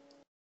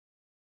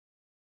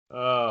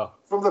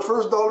 From the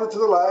first dollar to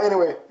the last.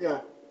 Anyway, yeah.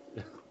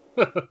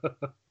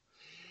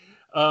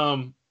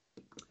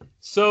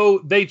 So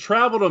they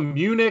travel to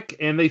Munich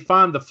and they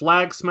find the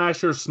Flag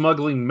Smashers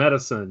smuggling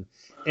medicine.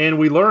 And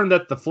we learn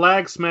that the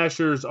Flag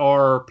Smashers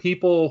are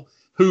people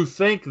who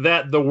think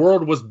that the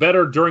world was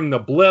better during the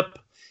blip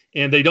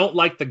and they don't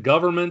like the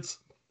governments,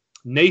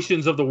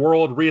 nations of the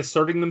world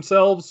reasserting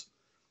themselves.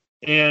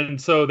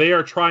 And so they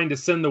are trying to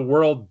send the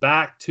world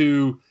back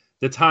to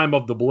the time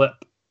of the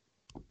blip.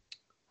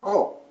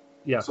 Oh.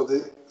 Yeah. So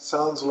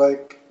sounds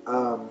like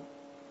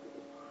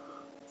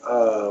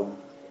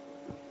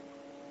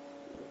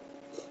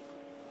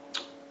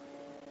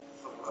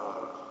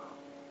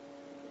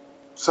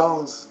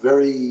sounds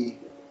very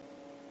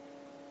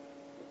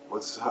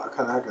how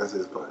can I say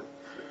this?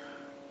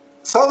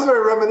 Sounds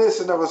very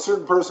reminiscent of a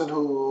certain person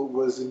who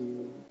was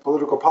in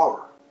political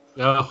power.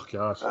 Oh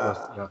gosh,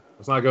 yeah.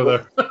 Let's not go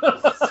there.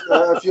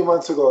 A few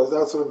months ago,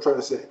 that's what I'm trying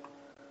to say.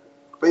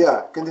 But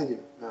yeah, continue.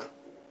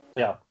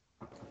 Yeah.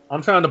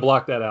 I'm trying to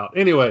block that out.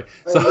 Anyway,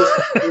 so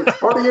it's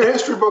part of your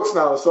history books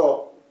now.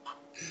 So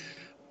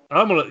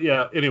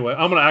Anyway,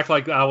 I'm gonna act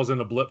like I was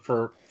in a blip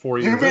for 4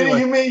 years.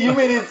 You may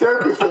need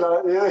therapy for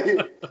that.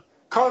 Yeah.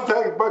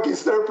 Contact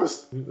Bucky's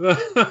therapist.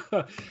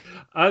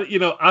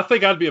 I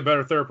think I'd be a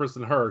better therapist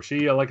than her.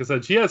 She, like I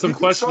said, she had some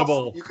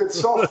questionable. You could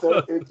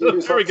self-therapy.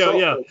 There we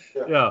go.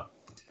 Yeah.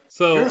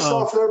 So your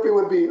self-therapy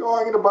would be, I'm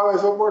going to buy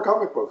myself more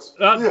comic books.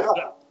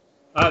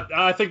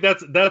 I think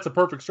that's a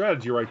perfect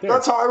strategy right there.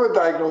 That's how I would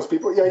diagnose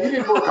people. Yeah, you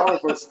need more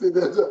comic books.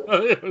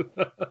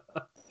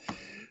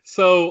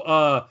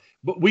 So,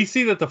 but we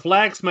see that the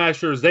Flag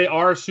Smashers, they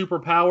are super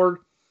powered,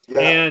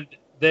 and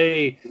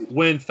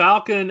when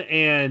Falcon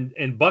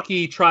and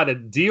Bucky try to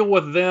deal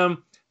with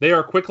them, they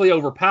are quickly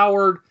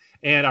overpowered,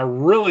 and I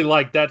really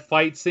like that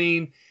fight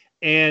scene.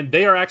 And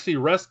they are actually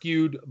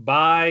rescued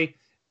by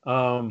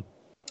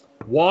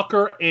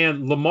Walker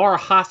and Lamar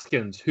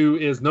Hoskins, who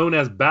is known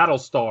as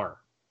Battlestar.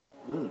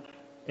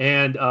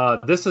 And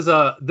this is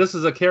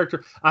a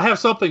character. I have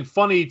something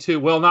funny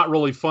not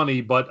really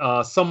funny,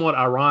 but somewhat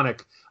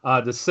ironic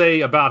to say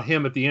about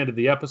him at the end of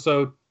the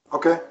episode.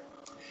 Okay.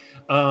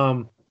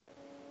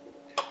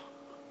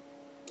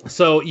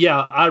 So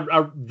yeah,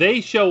 they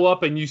show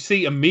up and you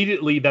see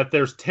immediately that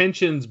there's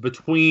tensions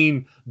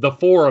between the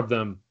four of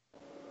them,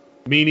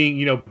 meaning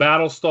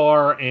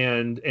Battlestar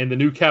and the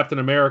new Captain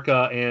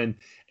America and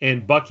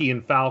Bucky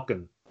and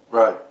Falcon.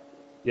 Right.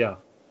 Yeah.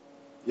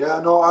 Yeah.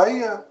 No,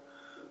 I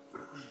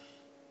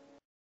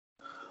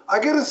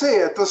gotta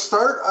say, at the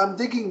start, I'm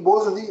digging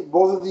both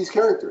of these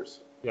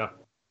characters. Yeah.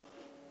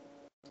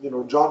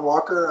 John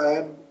Walker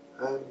and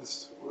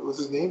what was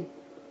his name?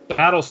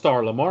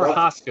 Battlestar, Lamar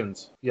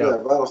Hoskins. Yeah. Yeah,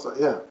 Battlestar.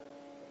 Yeah.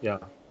 Yeah.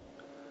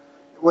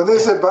 When they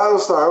said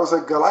Battlestar, I was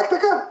like,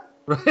 Galactica?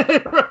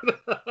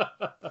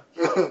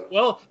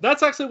 Well,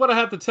 that's actually what I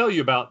have to tell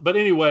you about. But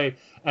anyway,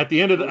 at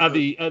the end of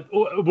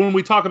when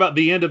we talk about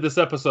the end of this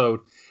episode,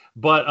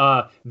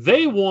 but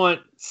they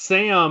want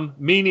Sam,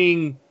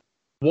 meaning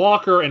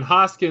Walker and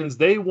Hoskins,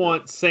 they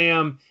want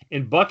Sam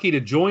and Bucky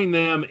to join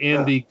them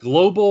in the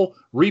Global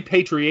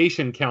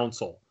Repatriation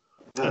Council.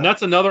 Yeah. And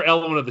that's another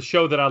element of the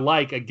show that I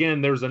like.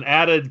 Again, there's an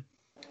added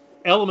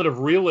element of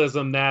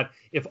realism that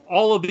if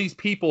all of these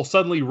people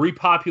suddenly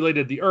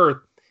repopulated the Earth,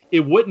 it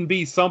wouldn't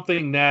be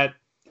something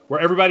where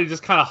everybody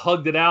just kind of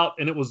hugged it out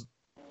and it was,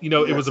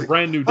 it was a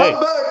brand new day.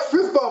 I'm back,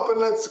 fist bump, and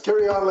let's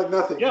carry on like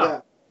nothing. Yeah.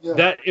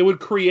 That it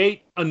would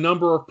create a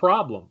number of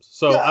problems.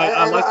 So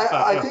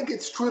I think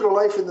it's true to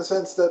life in the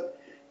sense that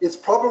it's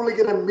probably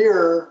going to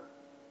mirror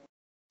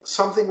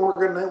something the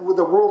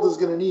world is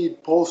going to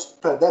need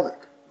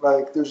post-pandemic.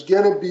 Like, there's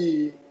going to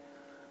be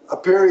a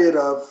period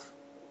of,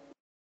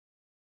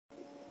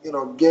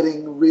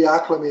 getting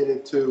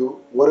reacclimated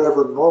to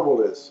whatever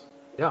normal is.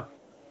 Yeah,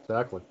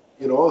 exactly.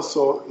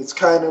 So it's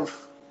kind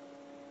of,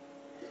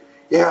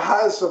 it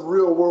has some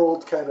real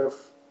world kind of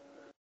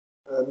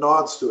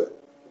nods to it.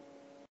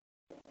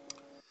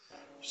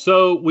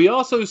 So we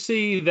also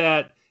see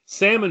that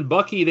Sam and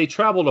Bucky, they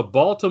travel to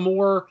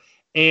Baltimore,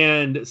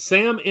 and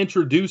Sam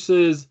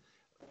introduces,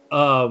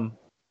 Bucky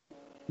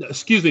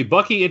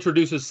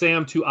introduces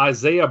Sam to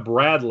Isaiah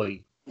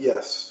Bradley.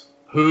 Yes.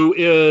 Who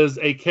is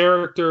a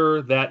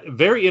character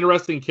very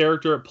interesting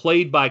character,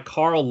 played by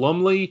Carl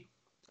Lumley,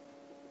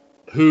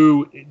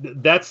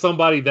 that's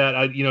somebody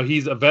that,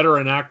 he's a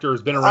veteran actor,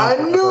 has been around. I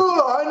heard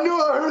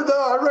that.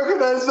 I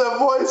recognized that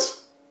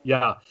voice.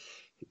 Yeah.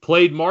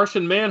 Played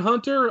Martian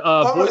Manhunter.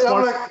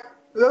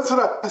 That's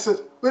what I said.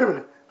 Wait a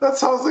minute. That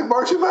sounds like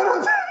Martian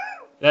Manhunter.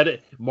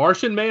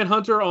 Martian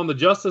Manhunter on the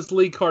Justice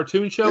League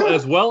cartoon show,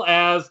 as well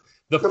as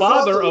the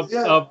father of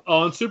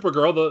on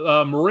Supergirl,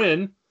 the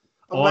Marin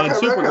on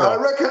Supergirl. I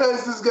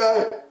recognize this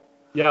guy.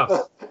 Yeah.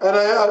 And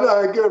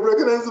I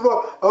recognize the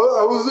voice.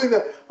 I was doing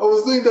that.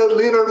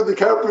 Leonardo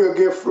DiCaprio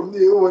gift from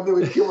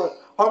when he came on.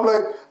 I'm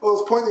like, I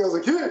was pointing. I was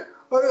like, yeah.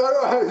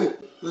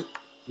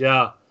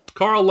 Yeah.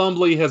 Carl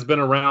Lumbly has been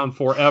around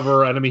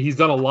forever, and I mean, he's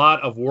done a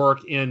lot of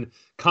work in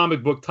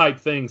comic book type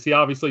things. He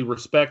obviously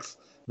respects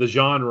the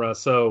genre.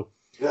 So,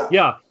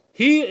 yeah,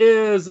 he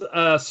is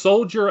a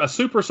soldier, a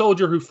super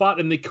soldier who fought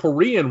in the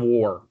Korean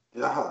War.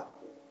 Yeah.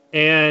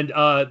 And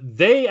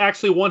they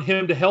actually want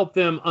him to help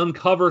them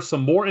uncover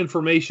some more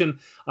information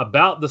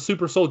about the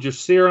super soldier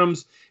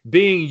serums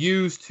being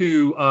used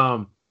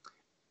to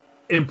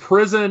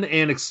imprison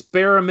and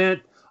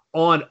experiment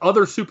on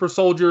other super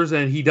soldiers,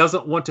 and he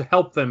doesn't want to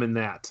help them in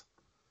that.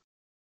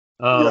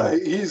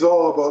 He's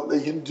all about.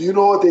 Do you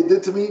know what they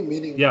did to me?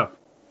 Meaning, yeah,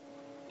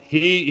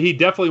 he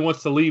definitely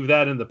wants to leave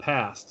that in the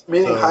past.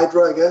 Meaning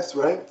Hydra, I guess,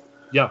 right?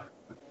 Yeah,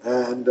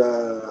 and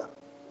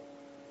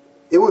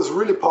it was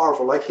really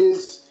powerful. Like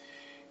his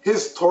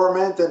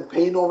torment and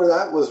pain over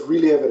that was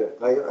really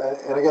evident. Like,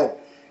 and again,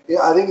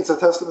 I think it's a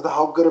testament to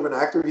how good of an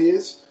actor he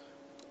is.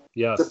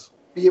 Yes, to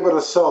be able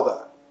to sell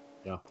that.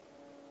 Yeah.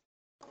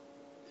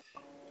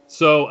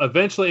 So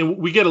eventually, and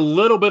we get a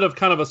little bit of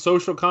kind of a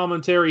social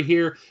commentary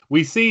here.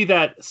 We see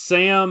that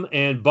Sam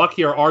and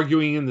Bucky are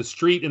arguing in the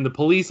street, and the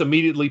police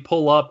immediately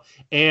pull up,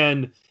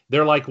 and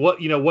they're like, "What?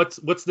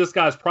 What's this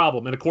guy's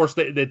problem?" And of course,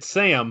 that's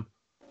Sam.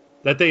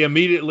 That they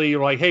immediately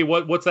are like, "Hey,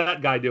 what's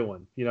that guy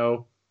doing?"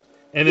 And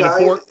then of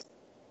course,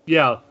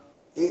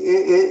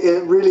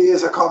 it really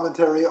is a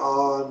commentary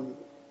on,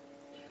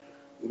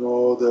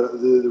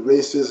 the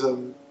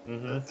racism.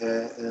 Mm-hmm.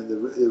 And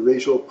the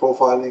racial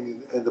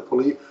profiling and the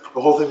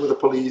whole thing with the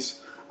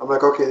police. I'm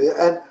like, okay,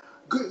 and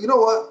good, you know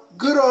what?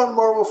 Good on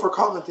Marvel for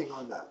commenting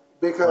on that,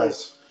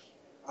 because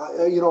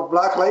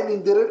Black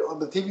Lightning did it on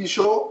the TV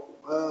show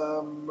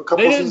a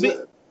couple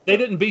seasons. They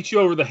didn't beat you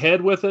over the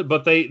head with it,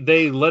 but they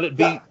let it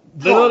be. Yeah.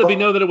 They let it be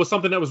know that it was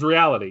something that was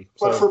reality.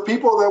 But for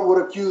people that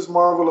would accuse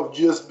Marvel of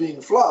just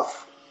being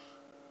fluff,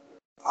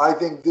 I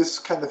think this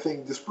kind of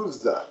thing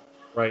disproves that.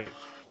 Right.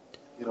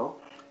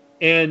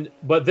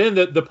 But then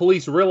the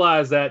police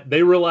realize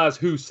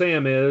who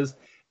Sam is,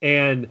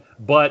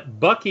 but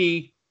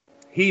Bucky,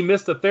 he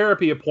missed a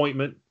therapy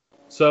appointment,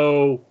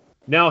 so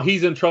now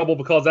he's in trouble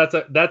because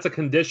that's a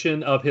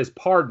condition of his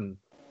pardon.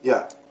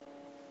 Yeah.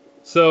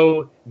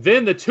 So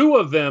then the two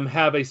of them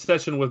have a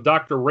session with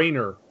Dr.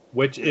 Rayner,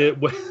 which I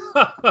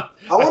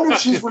wonder if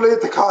she's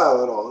related to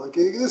Kyle at all. Like,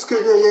 this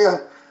could,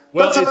 yeah.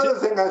 Well, that's another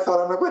thing I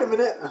thought. I'm like, wait a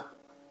minute.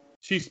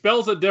 She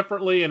spells it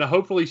differently, and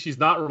hopefully she's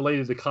not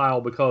related to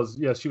Kyle because,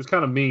 she was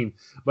kind of mean.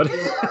 But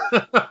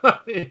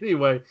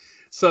anyway,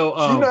 so...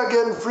 she's not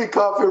getting free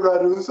coffee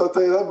Radus, I'll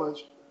tell you that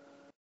much.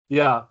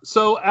 Yeah,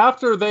 so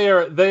after they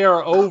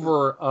are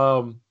over...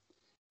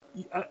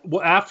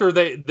 after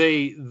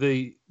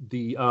the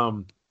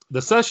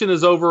session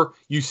is over,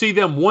 you see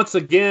them once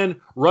again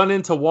run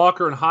into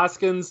Walker and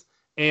Hoskins,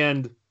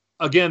 and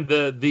again,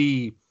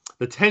 the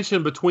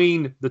tension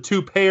between the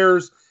two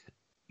pairs...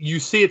 You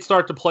see it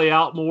start to play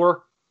out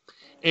more.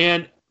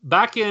 And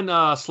back in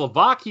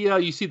Slovakia,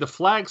 you see the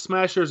Flag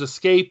Smashers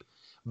escape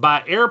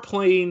by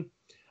airplane,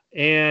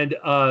 and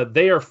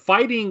they are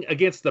fighting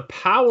against the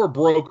Power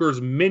Brokers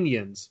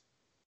minions.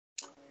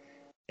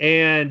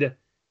 And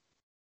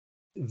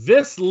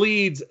this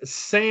leads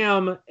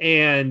Sam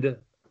and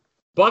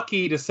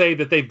Bucky to say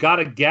that they've got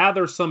to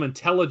gather some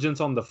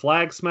intelligence on the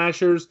Flag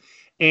Smashers.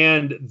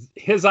 And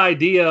his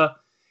idea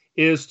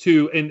is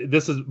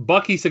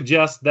Bucky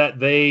suggests that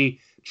they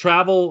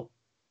travel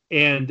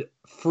and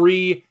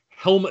free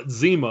Helmut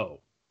Zemo.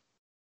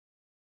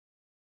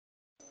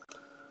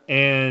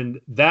 And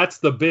that's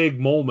the big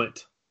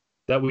moment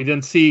that we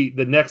then see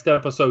the next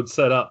episode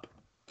set up.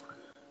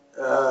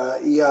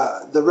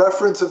 The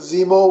reference of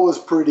Zemo was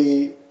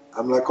pretty...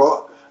 I'm like,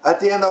 oh, at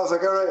the end I was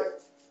like, all right,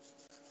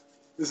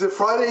 is it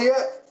Friday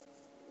yet?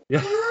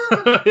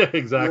 Yeah,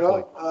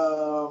 exactly.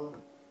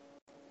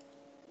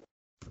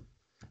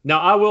 Now,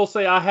 I will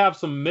say I have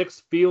some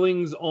mixed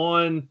feelings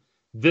on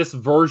this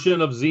version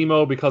of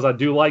Zemo because I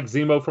do like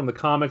Zemo from the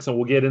comics, and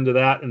we'll get into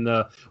that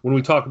when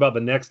we talk about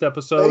the next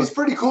episode. Yeah, he's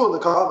pretty cool in the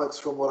comics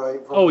from what I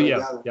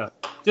gather. Yeah.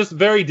 Just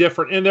very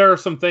different. And there are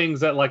some things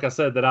that, like I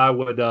said, that I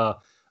would that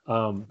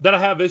I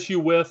have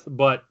issue with,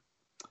 but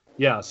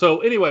yeah. So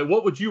anyway,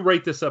 what would you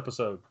rate this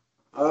episode?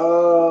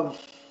 I'm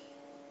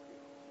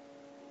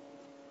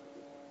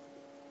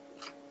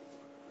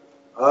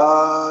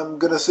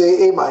gonna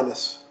say A-.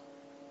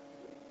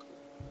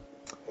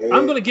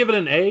 I'm going to give it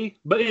an A,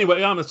 but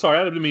anyway, I'm sorry,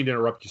 I didn't mean to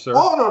interrupt you, sir.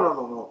 Oh,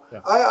 no.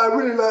 Yeah. I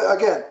really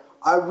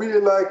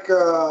like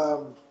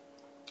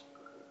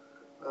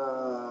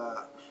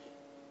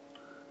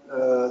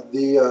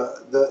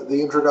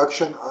the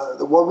introduction.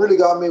 What really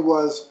got me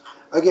was,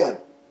 again,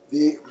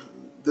 the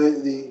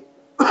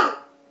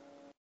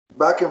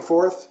back and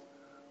forth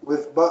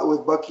with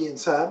Bucky and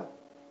Sam.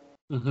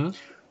 Mm-hmm.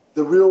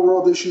 The real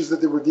world issues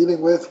that they were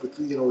dealing with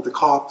the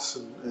cops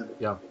and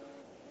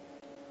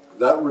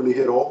that really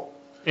hit home.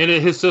 And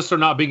his sister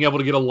not being able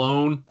to get a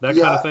loan, that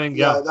kind of thing.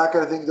 Yeah, that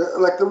kind of thing.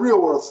 Like the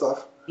real world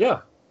stuff. Yeah.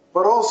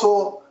 But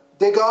also,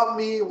 they got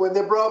me when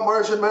they brought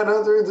Martian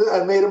Manhunter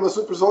and made him a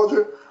super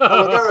soldier.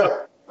 I'm like, all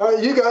right,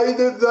 You guys,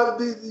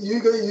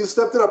 you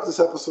stepped it up this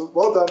episode.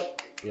 Well done.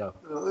 Yeah.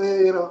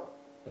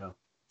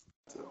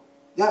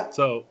 Yeah.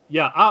 So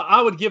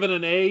I would give it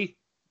an A.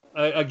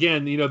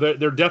 Again,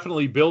 they're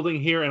definitely building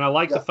here, and I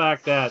like the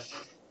fact that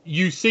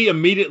you see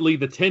immediately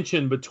the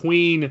tension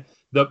between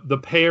the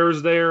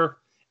pairs there,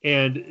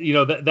 and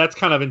that's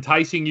kind of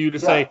enticing you to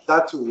say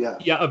that too.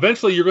 Yeah.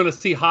 Eventually, you're going to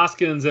see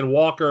Hoskins and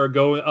Walker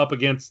going up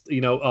against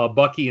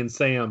Bucky and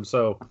Sam.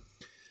 So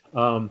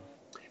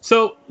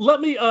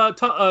let me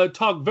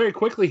talk very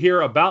quickly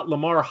here about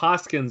Lamar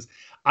Hoskins.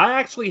 I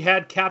actually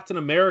had Captain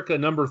America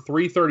number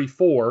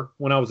 334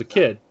 when I was a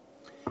kid.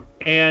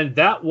 And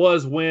that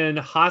was when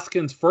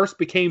Hoskins first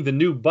became the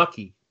new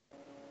Bucky.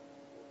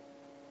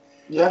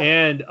 Yeah.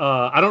 And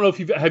I don't know if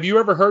have you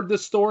ever heard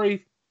this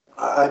story?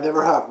 I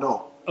never have,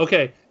 no.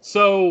 Okay.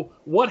 So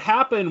what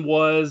happened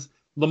was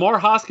Lamar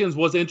Hoskins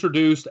was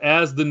introduced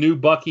as the new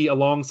Bucky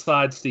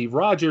alongside Steve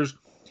Rogers.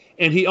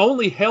 And he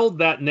only held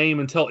that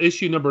name until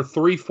issue number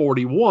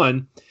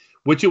 341,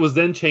 which it was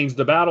then changed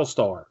to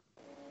Battlestar.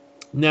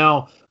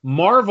 Now,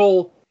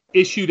 Marvel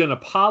issued an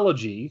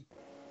apology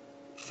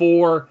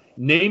for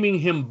naming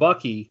him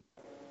Bucky,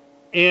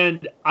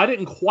 and I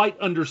didn't quite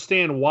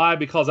understand why,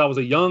 because I was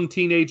a young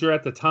teenager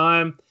at the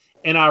time,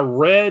 and I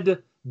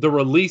read the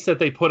release that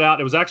they put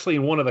out. It was actually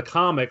in one of the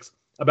comics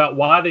about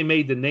why they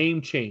made the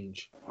name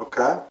change.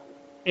 Okay.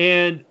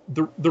 And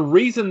the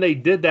reason they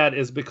did that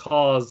is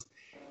because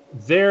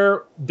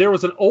there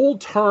was an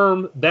old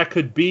term that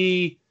could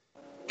be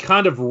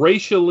kind of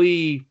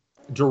racially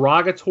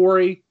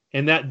derogatory,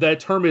 and that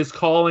term is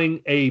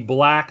calling a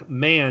black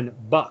man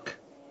buck.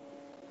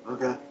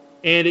 Okay.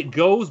 And it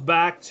goes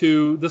back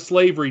to the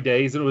slavery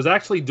days, and it was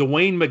actually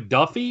Dwayne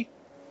McDuffie,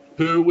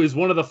 who is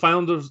one of the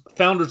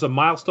founders of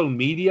Milestone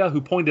Media,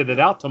 who pointed it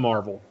out to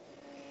Marvel.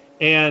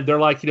 And they're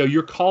like,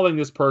 you're calling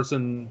this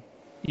person,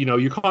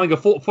 you're calling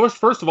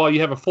first of all, you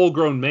have a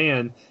full-grown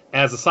man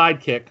as a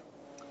sidekick,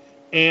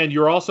 and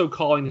you're also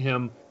calling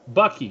him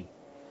Bucky.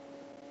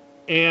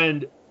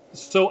 And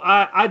so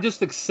I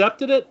just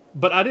accepted it,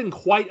 but I didn't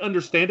quite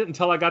understand it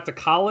until I got to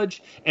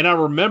college. And I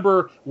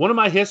remember one of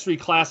my history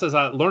classes,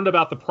 I learned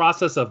about the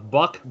process of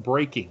buck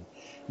breaking.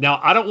 Now,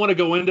 I don't want to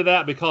go into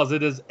that because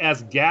it is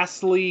as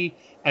ghastly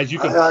as you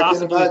can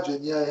possibly. I can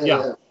imagine,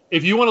 yeah.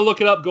 If you want to look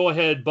it up, go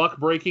ahead, buck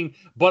breaking.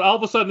 But all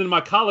of a sudden in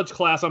my college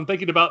class, I'm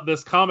thinking about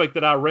this comic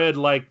that I read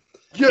like...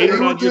 Yeah, you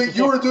were doing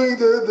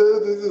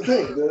the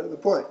thing, the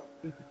point.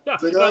 Yeah,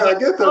 like, I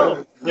get that.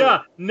 Oh,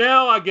 yeah,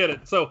 now I get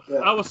it. So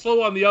I was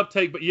slow on the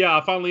uptake, but I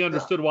finally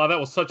understood why that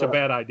was such a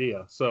bad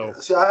idea. So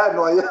see, I had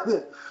no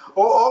idea.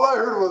 All I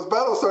heard was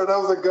Battlestar, and I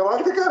was like,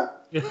 Galactica.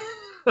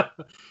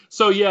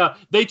 So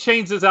they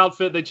changed his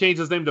outfit. They changed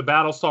his name to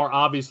Battlestar,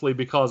 obviously,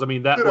 because that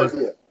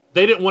idea.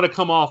 They didn't want to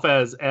come off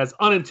as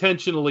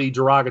unintentionally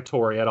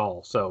derogatory at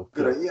all. So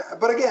good idea.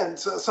 But again,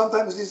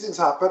 sometimes these things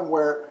happen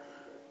where.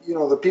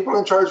 The people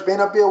in charge may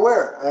not be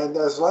aware, and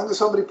as long as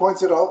somebody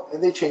points it out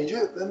and they change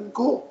it, then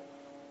cool.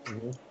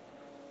 Mm-hmm.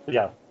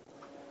 Yeah,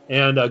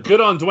 and good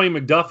on Dwayne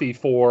McDuffie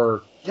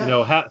for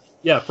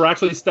for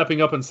actually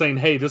stepping up and saying,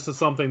 "Hey, this is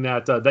something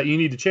that you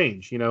need to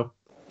change."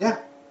 Yeah.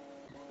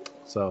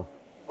 So.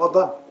 Well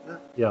done.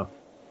 Yeah.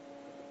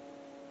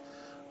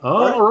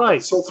 All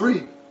right. So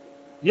 3.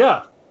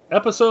 Yeah,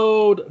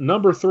 episode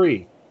number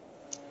 3.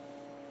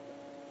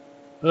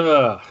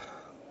 What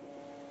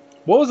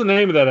was the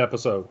name of that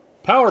episode?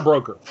 Power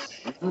Broker.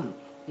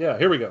 Yeah,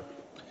 here we go.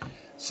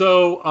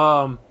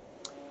 So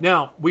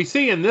now we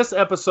see in this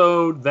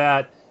episode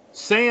that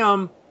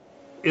Sam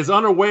is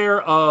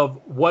unaware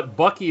of what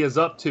Bucky is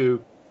up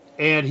to,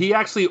 and he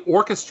actually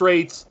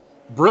orchestrates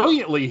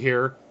brilliantly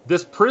here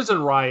this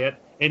prison riot,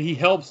 and he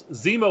helps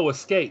Zemo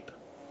escape.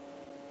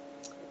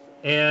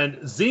 And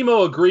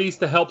Zemo agrees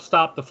to help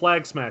stop the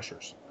Flag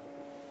Smashers.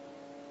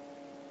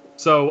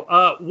 So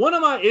one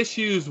of my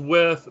issues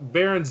with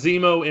Baron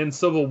Zemo in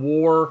Civil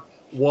War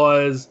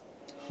was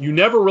you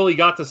never really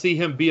got to see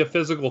him be a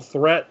physical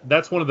threat.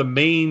 That's one of the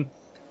main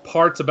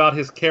parts about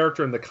his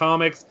character in the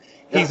comics.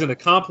 Yeah. He's an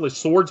accomplished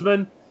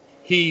swordsman.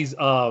 He's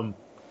a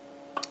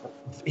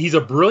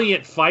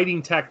brilliant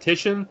fighting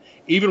tactician.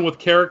 Even with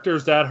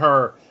characters that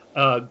are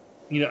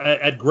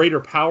at greater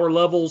power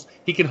levels,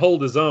 he can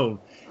hold his own.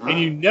 And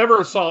you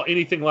never saw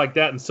anything like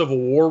that in Civil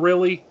War,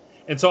 really.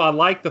 And so I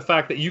like the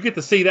fact that you get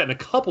to see that in a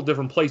couple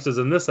different places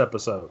in this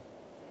episode.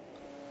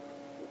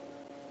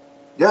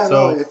 Yeah,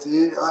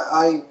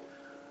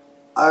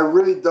 I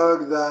really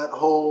dug that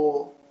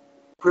whole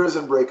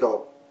prison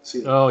breakout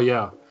scene. Oh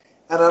yeah,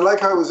 and I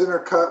like how it was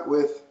intercut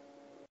with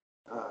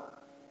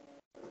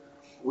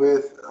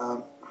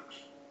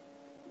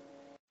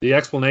the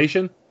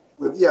explanation.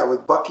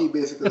 With Bucky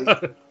basically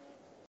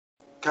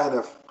kind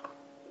of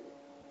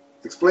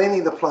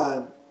explaining the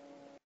plan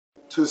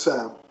to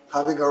Sam,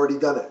 having already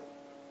done it,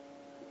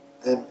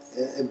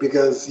 and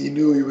because he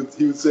knew he would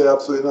say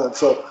absolutely not.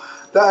 So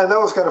that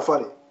was kind of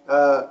funny.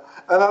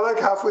 And I like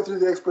halfway through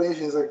the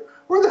explanation, he's like,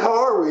 "Where the hell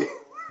are we?"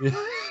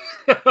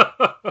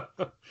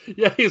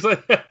 Yeah, he was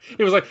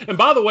like, and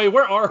by the way,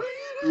 where are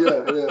we? Yeah,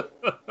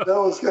 that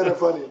was kind of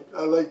funny.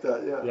 I like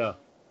that. Yeah.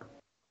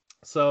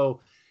 So,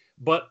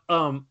 but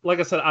like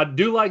I said, I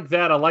do like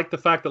that. I like the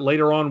fact that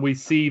later on we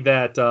see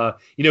that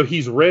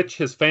he's rich,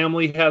 his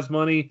family has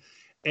money,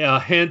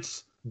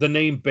 hence the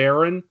name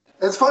Baron.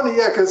 It's funny,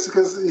 yeah, because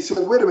he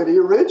said, "Wait a minute,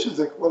 you're rich." He's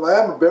like, "Well,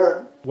 I am a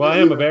baron." Well, I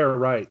am a baron,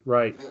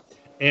 right.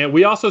 And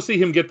we also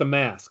see him get the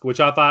mask, which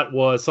I thought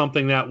was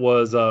something that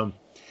was, I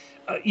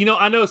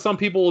know some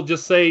people will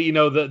just say,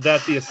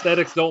 that the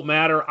aesthetics don't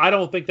matter. I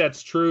don't think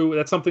that's true.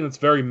 That's something that's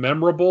very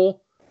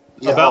memorable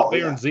about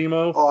Baron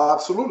Zemo. Oh,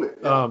 absolutely.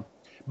 Yeah.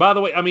 By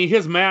the way, I mean,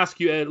 his mask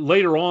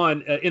later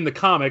on in the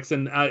comics,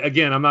 and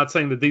again, I'm not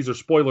saying that these are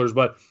spoilers,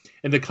 but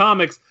in the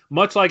comics,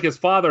 much like his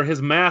father,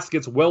 his mask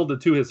gets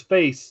welded to his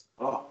face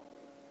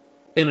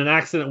in an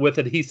accident with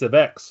Adhesive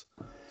X.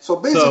 So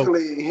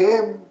basically,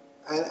 him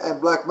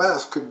and Black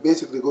Mask could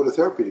basically go to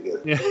therapy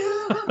together. Yeah.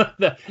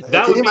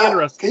 that would be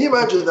interesting. Can you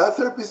imagine that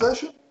therapy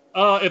session?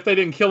 If they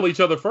didn't kill each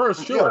other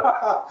first, sure.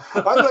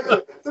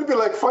 Yeah. It'd be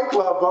like Fight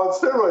Club on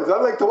steroids.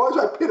 I'd like to watch.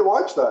 I'd pay to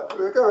watch that.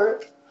 Like, all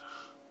right.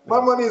 My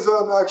money's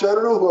on. Actually, I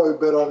don't know who I would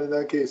bet on in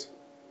that case.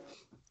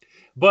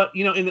 But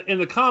in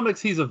the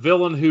comics, he's a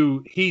villain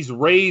who he's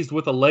raised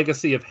with a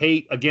legacy of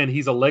hate. Again,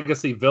 he's a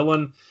legacy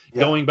villain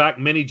going back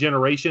many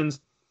generations.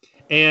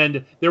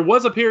 And there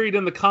was a period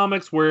in the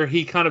comics where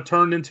he kind of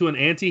turned into an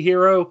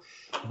anti-hero,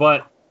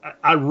 but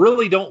I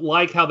really don't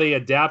like how they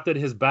adapted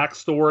his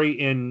backstory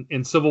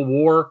in Civil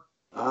War.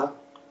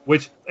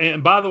 Which,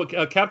 and by the way,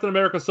 Captain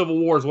America: Civil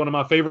War is one of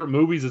my favorite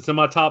movies. It's in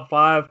my top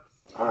 5.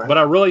 Right. But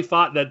I really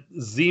thought that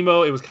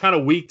Zemo, it was kind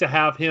of weak to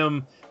have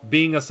him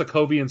being a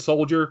Sokovian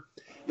soldier.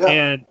 Yeah.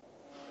 And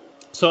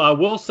so I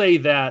will say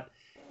that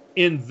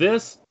in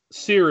this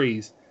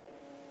series,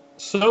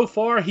 so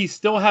far, he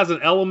still has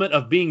an element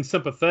of being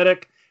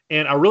sympathetic,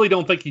 and I really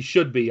don't think he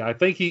should be. I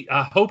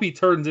hope he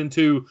turns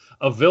into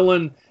a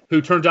villain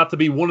who turns out to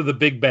be one of the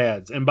big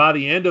bads. And by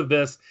the end of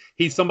this,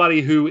 he's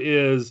somebody who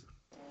is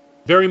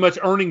very much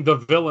earning the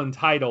villain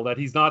title, that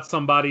he's not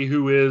somebody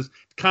who is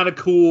kind of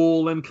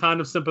cool and kind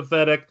of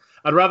sympathetic.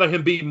 I'd rather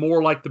him be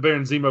more like the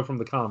Baron Zemo from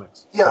the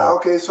comics. Yeah,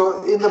 okay.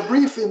 So in the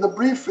brief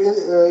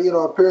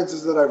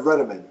appearances that I've read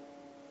him in,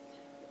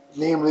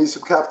 namely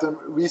some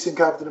recent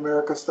Captain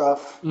America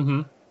stuff,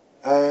 and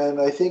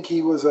I think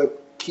he was a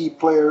key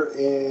player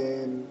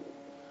in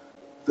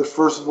the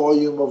first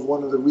volume of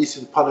one of the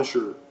recent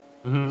Punisher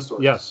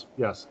stories.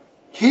 Yes.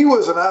 He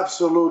was an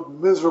absolute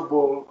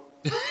miserable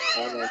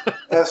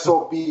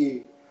SOB,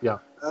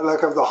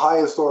 like of the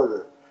highest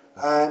order.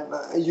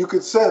 And you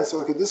could sense,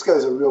 okay, this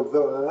guy's a real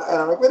villain.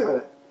 And I'm like, wait a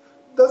minute,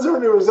 doesn't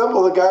really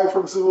resemble the guy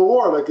from Civil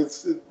War. Like,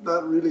 it's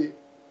not really.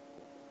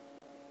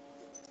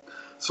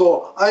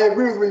 So I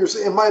agree with what you're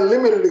saying. In my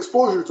limited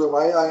exposure to him,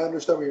 I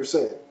understand what you're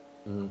saying.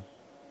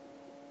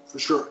 For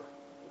sure.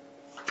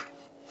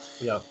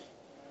 Yeah.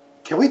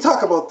 Can we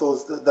talk about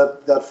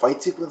that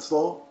fight sequence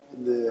though?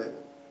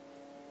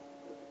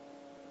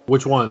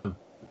 Which one?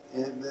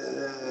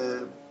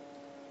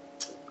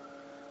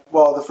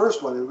 The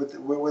first one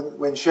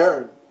when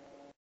Sharon.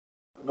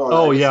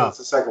 No, that's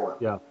the second one.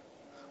 Yeah.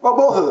 Well,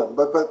 both of them,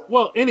 but.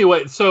 Well,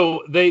 anyway,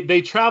 so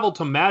they travel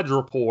to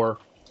Madripoor,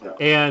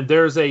 and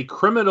there's a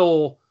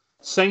criminal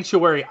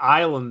sanctuary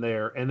island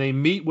there, and they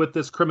meet with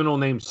this criminal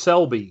named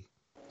Selby,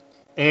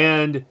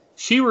 and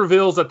she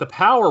reveals that the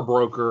power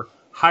broker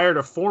hired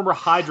a former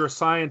Hydra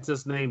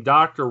scientist named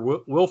Dr.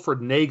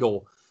 Wilfred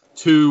Nagel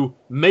to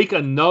make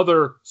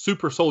another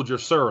super soldier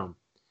serum.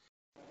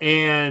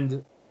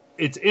 And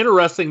it's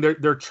interesting.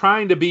 They're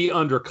trying to be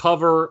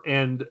undercover,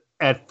 and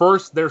at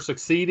first they're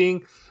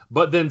succeeding,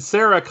 but then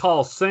Sarah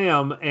calls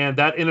Sam, and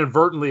that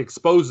inadvertently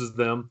exposes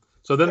them.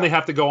 So then they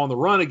have to go on the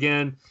run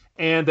again,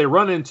 and they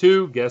run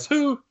into, guess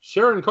who?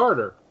 Sharon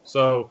Carter.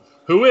 So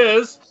who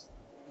is?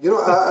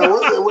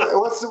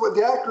 What's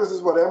the actress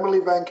is what? Emily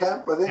Van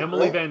Camp, I think.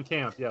 Emily Van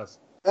Camp, yes.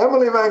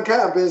 Emily Van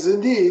Camp is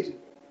indeed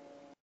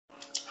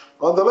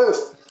on the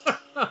list.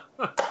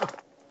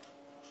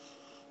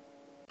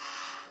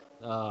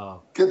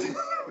 Oh. Continue.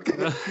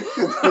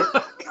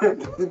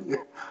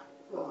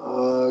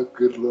 Oh,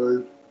 good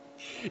Lord.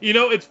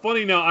 It's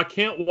funny now. I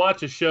can't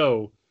watch a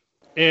show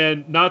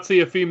and not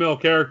see a female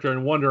character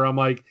and wonder, I'm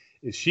like,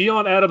 is she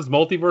on Adam's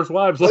Multiverse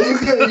Wives? Well, you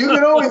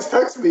can always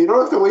text me. You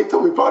don't have to wait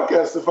till we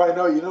podcast to find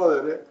out. You know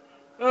that.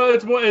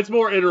 It's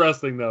more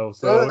interesting though.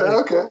 So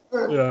okay.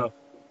 Yeah.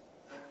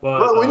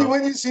 But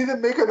when you see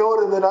them, make a note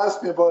and then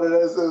ask me about it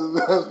as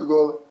we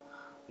go.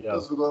 Yeah.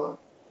 As we go on.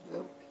 Yeah.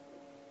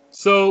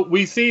 So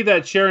we see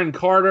that Sharon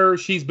Carter,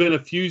 she's been a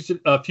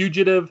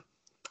fugitive.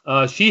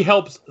 She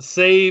helps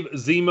save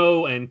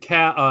Zemo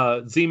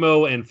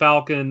and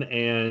Falcon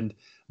and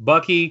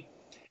Bucky,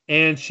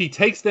 and she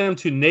takes them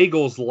to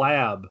Nagel's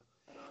lab.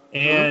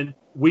 And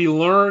we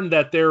learn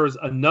that there is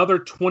another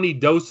 20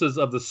 doses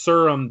of the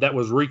serum that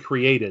was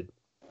recreated.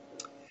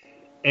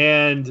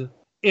 And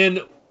in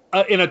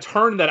a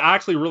turn that I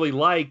actually really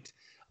liked,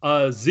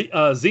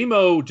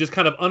 Zemo just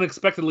kind of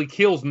unexpectedly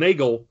kills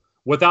Nagel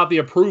without the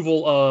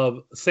approval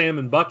of Sam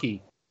and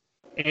Bucky,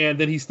 and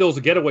then he steals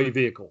a getaway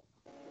vehicle.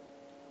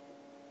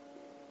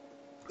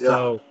 Yeah.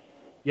 So,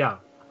 yeah,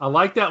 I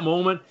like that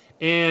moment.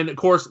 And, of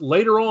course,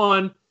 later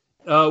on,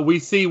 we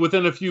see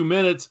within a few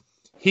minutes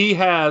he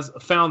has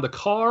found a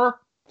car,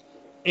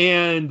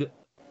 and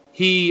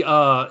he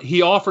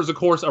offers, of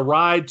course, a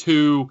ride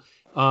to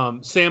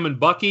Sam and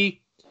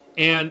Bucky.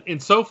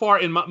 And so far,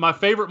 in my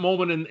favorite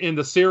moment in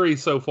the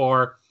series so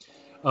far,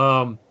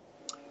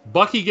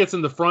 Bucky gets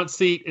in the front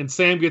seat and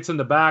Sam gets in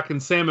the back,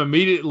 and Sam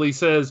immediately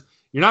says,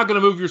 "You're not going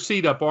to move your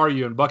seat up, are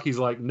you?" And Bucky's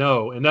like,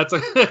 "No." And that's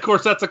of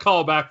course that's a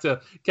callback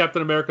to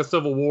Captain America: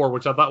 Civil War,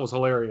 which I thought was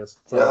hilarious.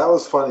 So. Yeah, that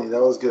was funny.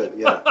 That was good.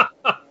 Yeah.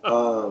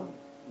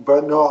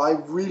 But no, I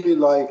really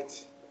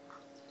liked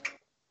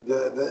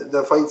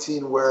the fight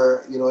scene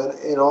where, you know,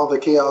 in all the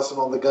chaos and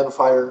all the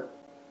gunfire,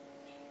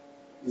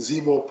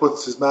 Zemo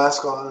puts his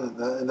mask on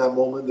in that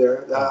moment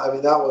there. I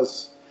mean, that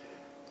was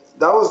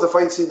the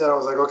fight scene that I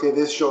was like, okay,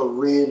 this show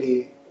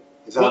really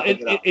is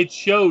happening. Well, it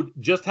showed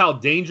just how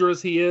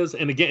dangerous he is.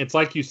 And again, it's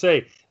like you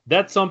say,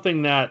 that's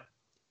something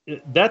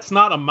that's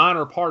not a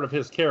minor part of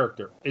his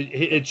character.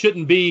 It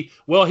shouldn't be,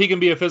 well, he can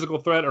be a physical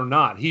threat or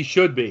not. He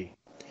should be.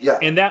 Yeah.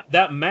 And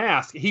that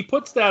mask, he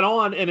puts that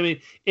on, and I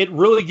mean, it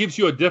really gives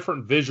you a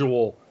different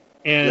visual.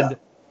 And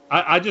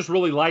I just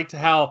really liked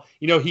how,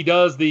 you know, he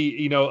does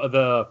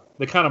the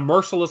kind of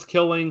merciless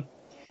killing.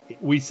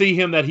 We see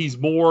him that he's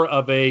more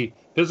of a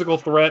physical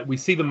threat. We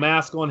see the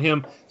mask on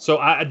him. So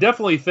I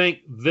definitely think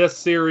this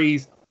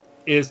series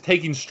is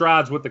taking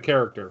strides with the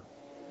character.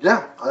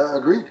 Yeah, I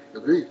agreed.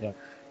 Yeah.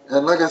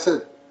 And like I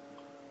said,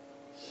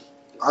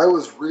 I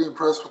was really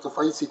impressed with the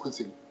fight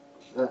sequencing.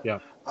 Yeah.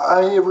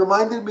 It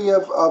reminded me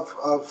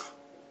of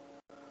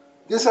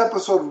this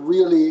episode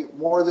really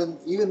more than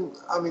even,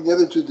 I mean, the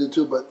other two did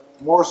too, but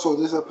more so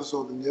this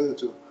episode than the other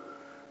two.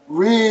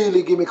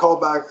 Really give me a call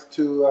back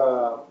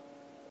to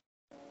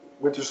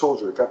Winter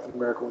Soldier, Captain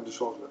America Winter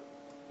Soldier.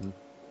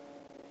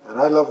 And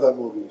I love that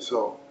movie,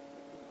 so.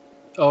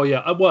 Oh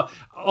yeah, well,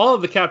 all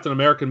of the Captain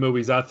American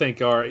movies I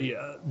think are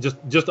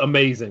just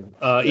amazing.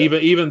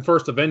 Even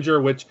First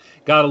Avenger, which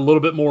got a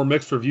little bit more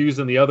mixed reviews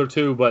than the other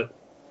two, but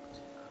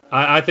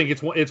I think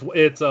it's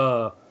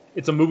a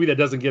movie that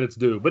doesn't get its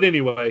due. But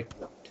anyway,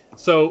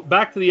 so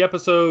back to the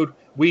episode,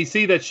 we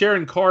see that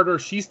Sharon Carter,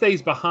 she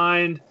stays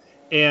behind,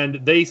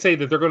 and they say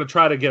that they're going to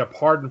try to get a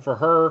pardon for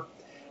her.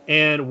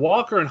 And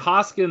Walker and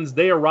Hoskins,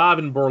 they arrive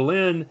in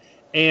Berlin,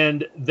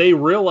 and they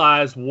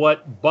realize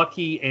what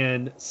Bucky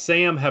and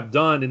Sam have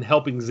done in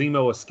helping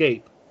Zemo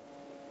escape.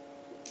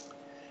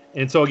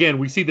 And so again,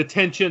 we see the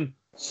tension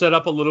set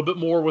up a little bit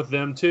more with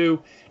them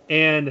too.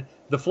 And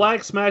the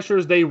Flag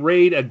Smashers, they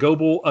raid a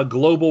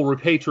global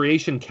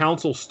repatriation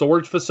council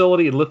storage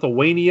facility in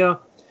Lithuania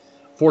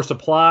for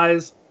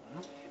supplies.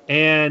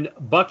 And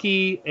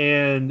Bucky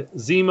and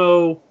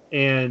Zemo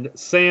and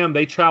Sam,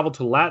 they travel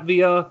to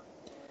Latvia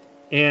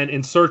and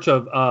in search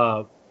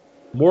of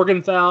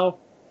Morgenthau.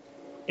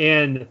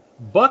 And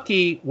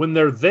Bucky, when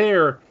they're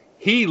there,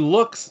 he's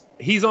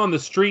on the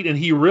street and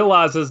he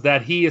realizes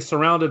that he is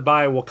surrounded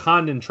by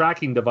Wakandan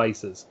tracking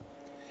devices.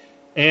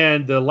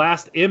 And the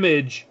last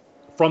image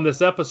from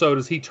this episode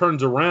is he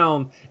turns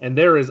around and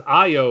there is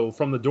Io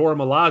from the Dora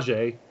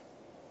Milaje,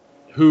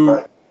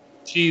 who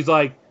she's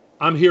like,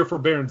 "I'm here for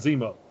Baron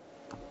Zemo."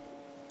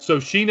 So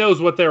she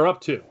knows what they're up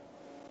to.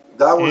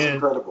 That was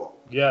incredible.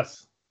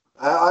 Yes.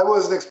 I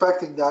wasn't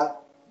expecting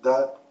that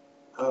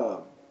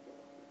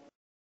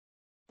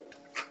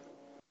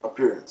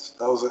appearance.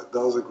 That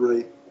was a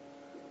great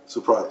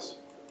surprise.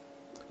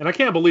 And I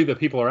can't believe that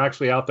people are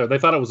actually out there. They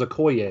thought it was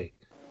Okoye.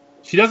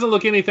 She doesn't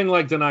look anything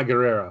like Danai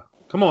Gurira.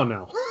 Come on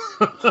now.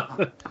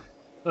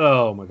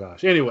 Oh my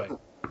gosh. Anyway.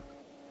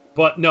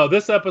 But no,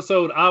 this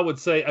episode, I would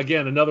say,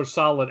 again, another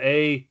solid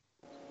A.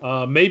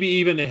 Maybe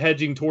even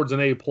hedging towards an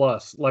A+.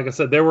 Like I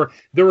said, there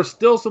were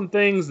still some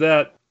things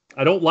that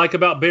I don't like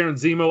about Baron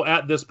Zemo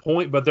at this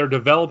point, but they're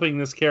developing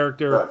this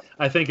character,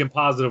 I think, in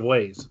positive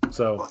ways.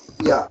 So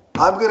yeah,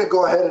 I'm going to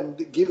go ahead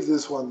and give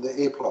this one the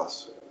A+.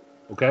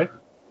 Okay.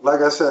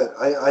 Like I said,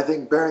 I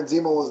think Baron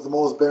Zemo was the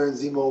most Baron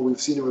Zemo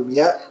we've seen of him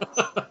yet.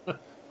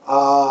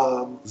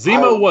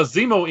 Zemo was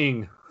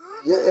Zemo-ing.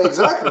 Yeah,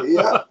 exactly.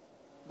 Yeah,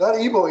 not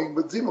emo-ing,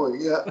 but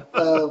Zemo-ing. Yeah.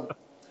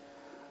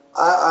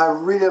 I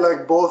really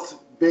like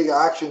both big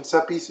action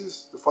set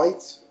pieces, the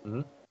fights.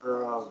 Mm-hmm.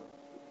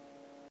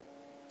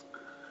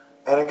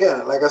 And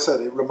again, like I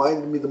said, it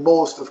reminded me the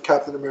most of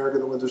Captain America: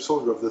 The Winter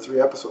Soldier of the 3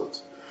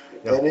 episodes.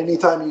 Yep. And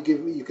anytime you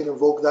can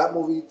invoke that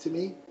movie to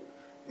me,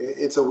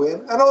 it's a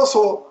win. And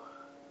also,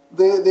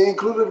 they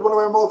included one of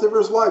my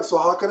multiverse wives, so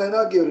how can I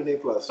not give it an A+?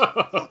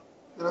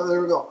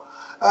 There we go.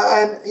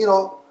 And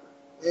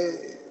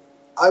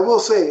I will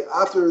say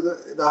after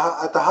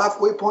at the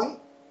halfway point,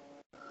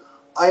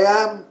 I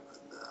am,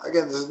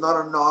 again, this is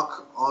not a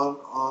knock on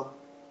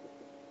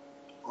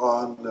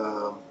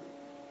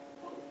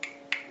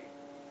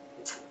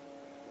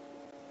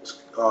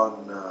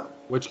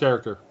which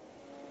character?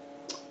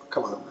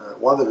 Come on,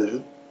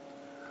 WandaVision.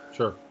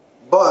 Sure.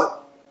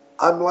 But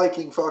I'm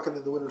liking Falcon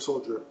and the Winter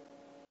Soldier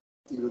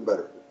even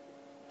better.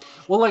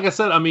 Well, like I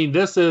said, I mean,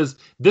 this is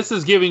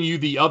giving you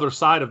the other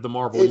side of the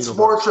Marvel universe. It's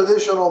more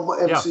traditional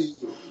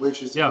MCU,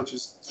 which is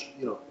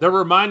they're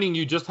reminding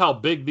you just how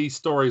big these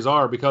stories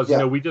are because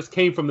we just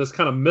came from this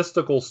kind of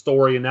mystical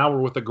story and now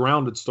we're with a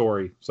grounded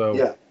story.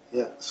 So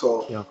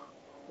So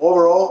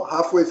overall,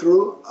 halfway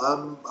through,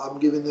 I'm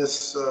giving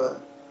this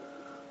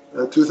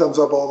 2 thumbs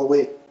up all the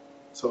way.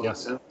 So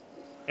yes. Yeah.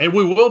 And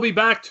we will be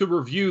back to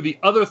review the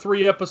other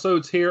 3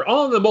 episodes here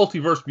on the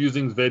Multiverse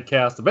Musings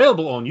vidcast,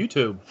 available on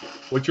YouTube,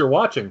 which you're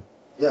watching.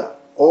 Yeah.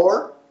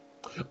 Or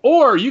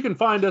you can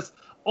find us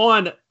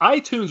on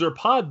iTunes or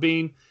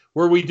Podbean,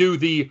 where we do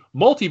the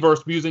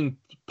Multiverse Musing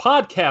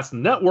Podcast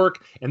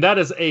Network, and that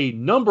is a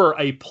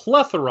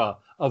plethora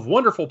of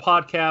wonderful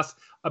podcasts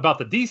about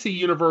the DC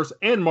Universe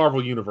and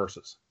Marvel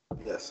Universes.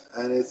 Yes,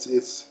 and it's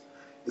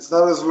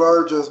not as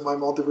large as my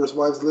Multiverse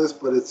Wives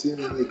list, but it's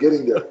seemingly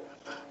getting there.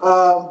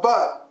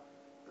 But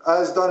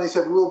as Donnie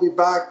said, we'll be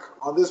back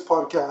on this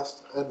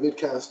podcast and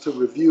vidcast to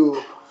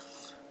review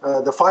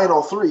the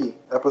final 3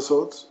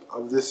 episodes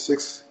of this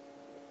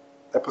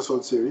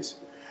 6-episode series.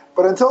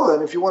 But until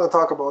then, if you want to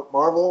talk about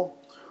Marvel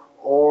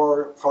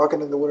or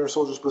Falcon and the Winter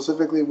Soldier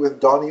specifically with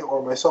Donnie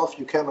or myself,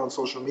 you can on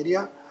social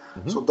media.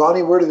 Mm-hmm. So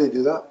Donnie, where do they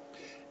do that?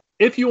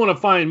 If you want to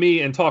find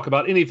me and talk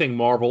about anything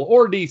Marvel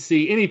or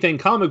DC, anything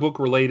comic book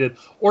related,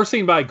 or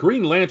seen by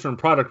Green Lantern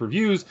product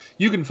reviews,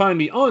 you can find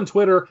me on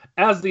Twitter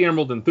as The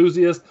Emerald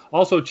Enthusiast.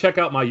 Also, check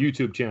out my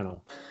YouTube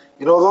channel.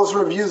 Those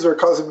reviews are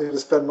causing me to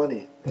spend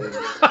money.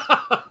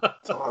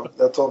 That's all I'm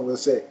going to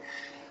say.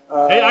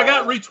 Hey, I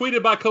got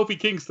retweeted by Kofi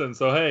Kingston,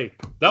 so hey,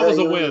 that was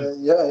a win.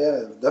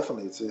 Yeah,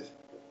 definitely.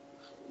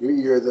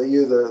 You're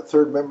the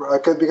third member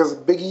because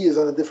Big E is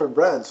on a different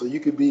brand, so you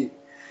could be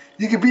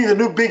the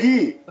new Big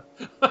E.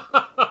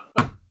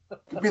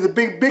 Could be the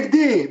Big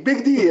D.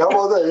 Big D. How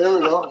about that? There we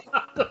go.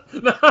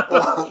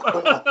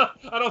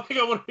 I don't think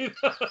I want to be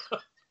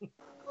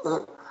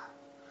that.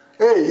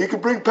 Hey, you can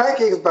bring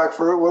pancakes back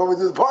for it when we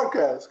do the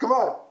podcast. Come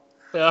on.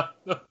 Yeah.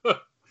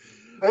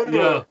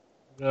 Anyway.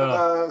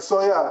 Yeah.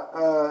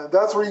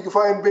 That's where you can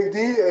find Big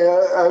D.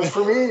 As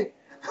for me,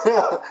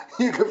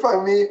 you can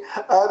find me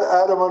at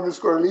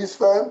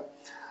Adam_LeafsFan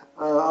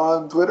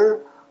on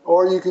Twitter,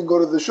 or you can go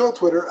to the show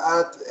Twitter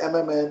at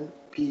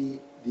MMNPDC.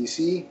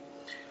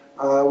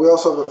 We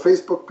also have a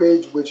Facebook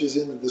page, which is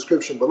in the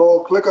description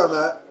below. Click on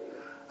that.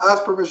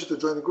 Ask permission to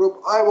join the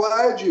group. I will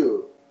add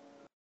you.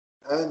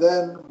 And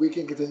then we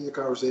can continue the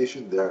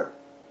conversation there.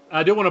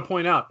 I do want to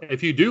point out,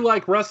 if you do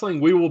like wrestling,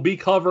 we will be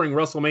covering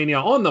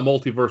WrestleMania on the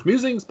Multiverse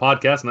Musings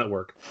Podcast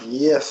Network.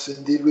 Yes,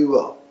 indeed we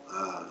will.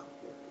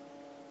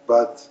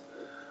 But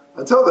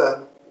until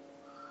then,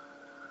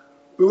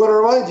 we want to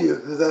remind you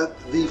that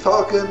the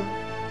Falcon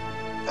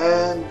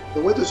and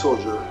the Winter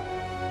Soldier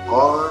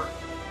are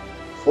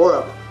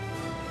forever.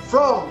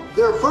 From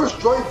their first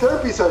joint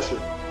therapy session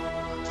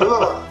to the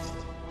last.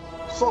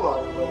 So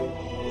long,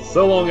 everybody.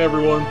 So long,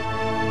 everyone.